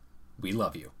listening. We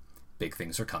love you. Big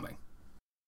things are coming.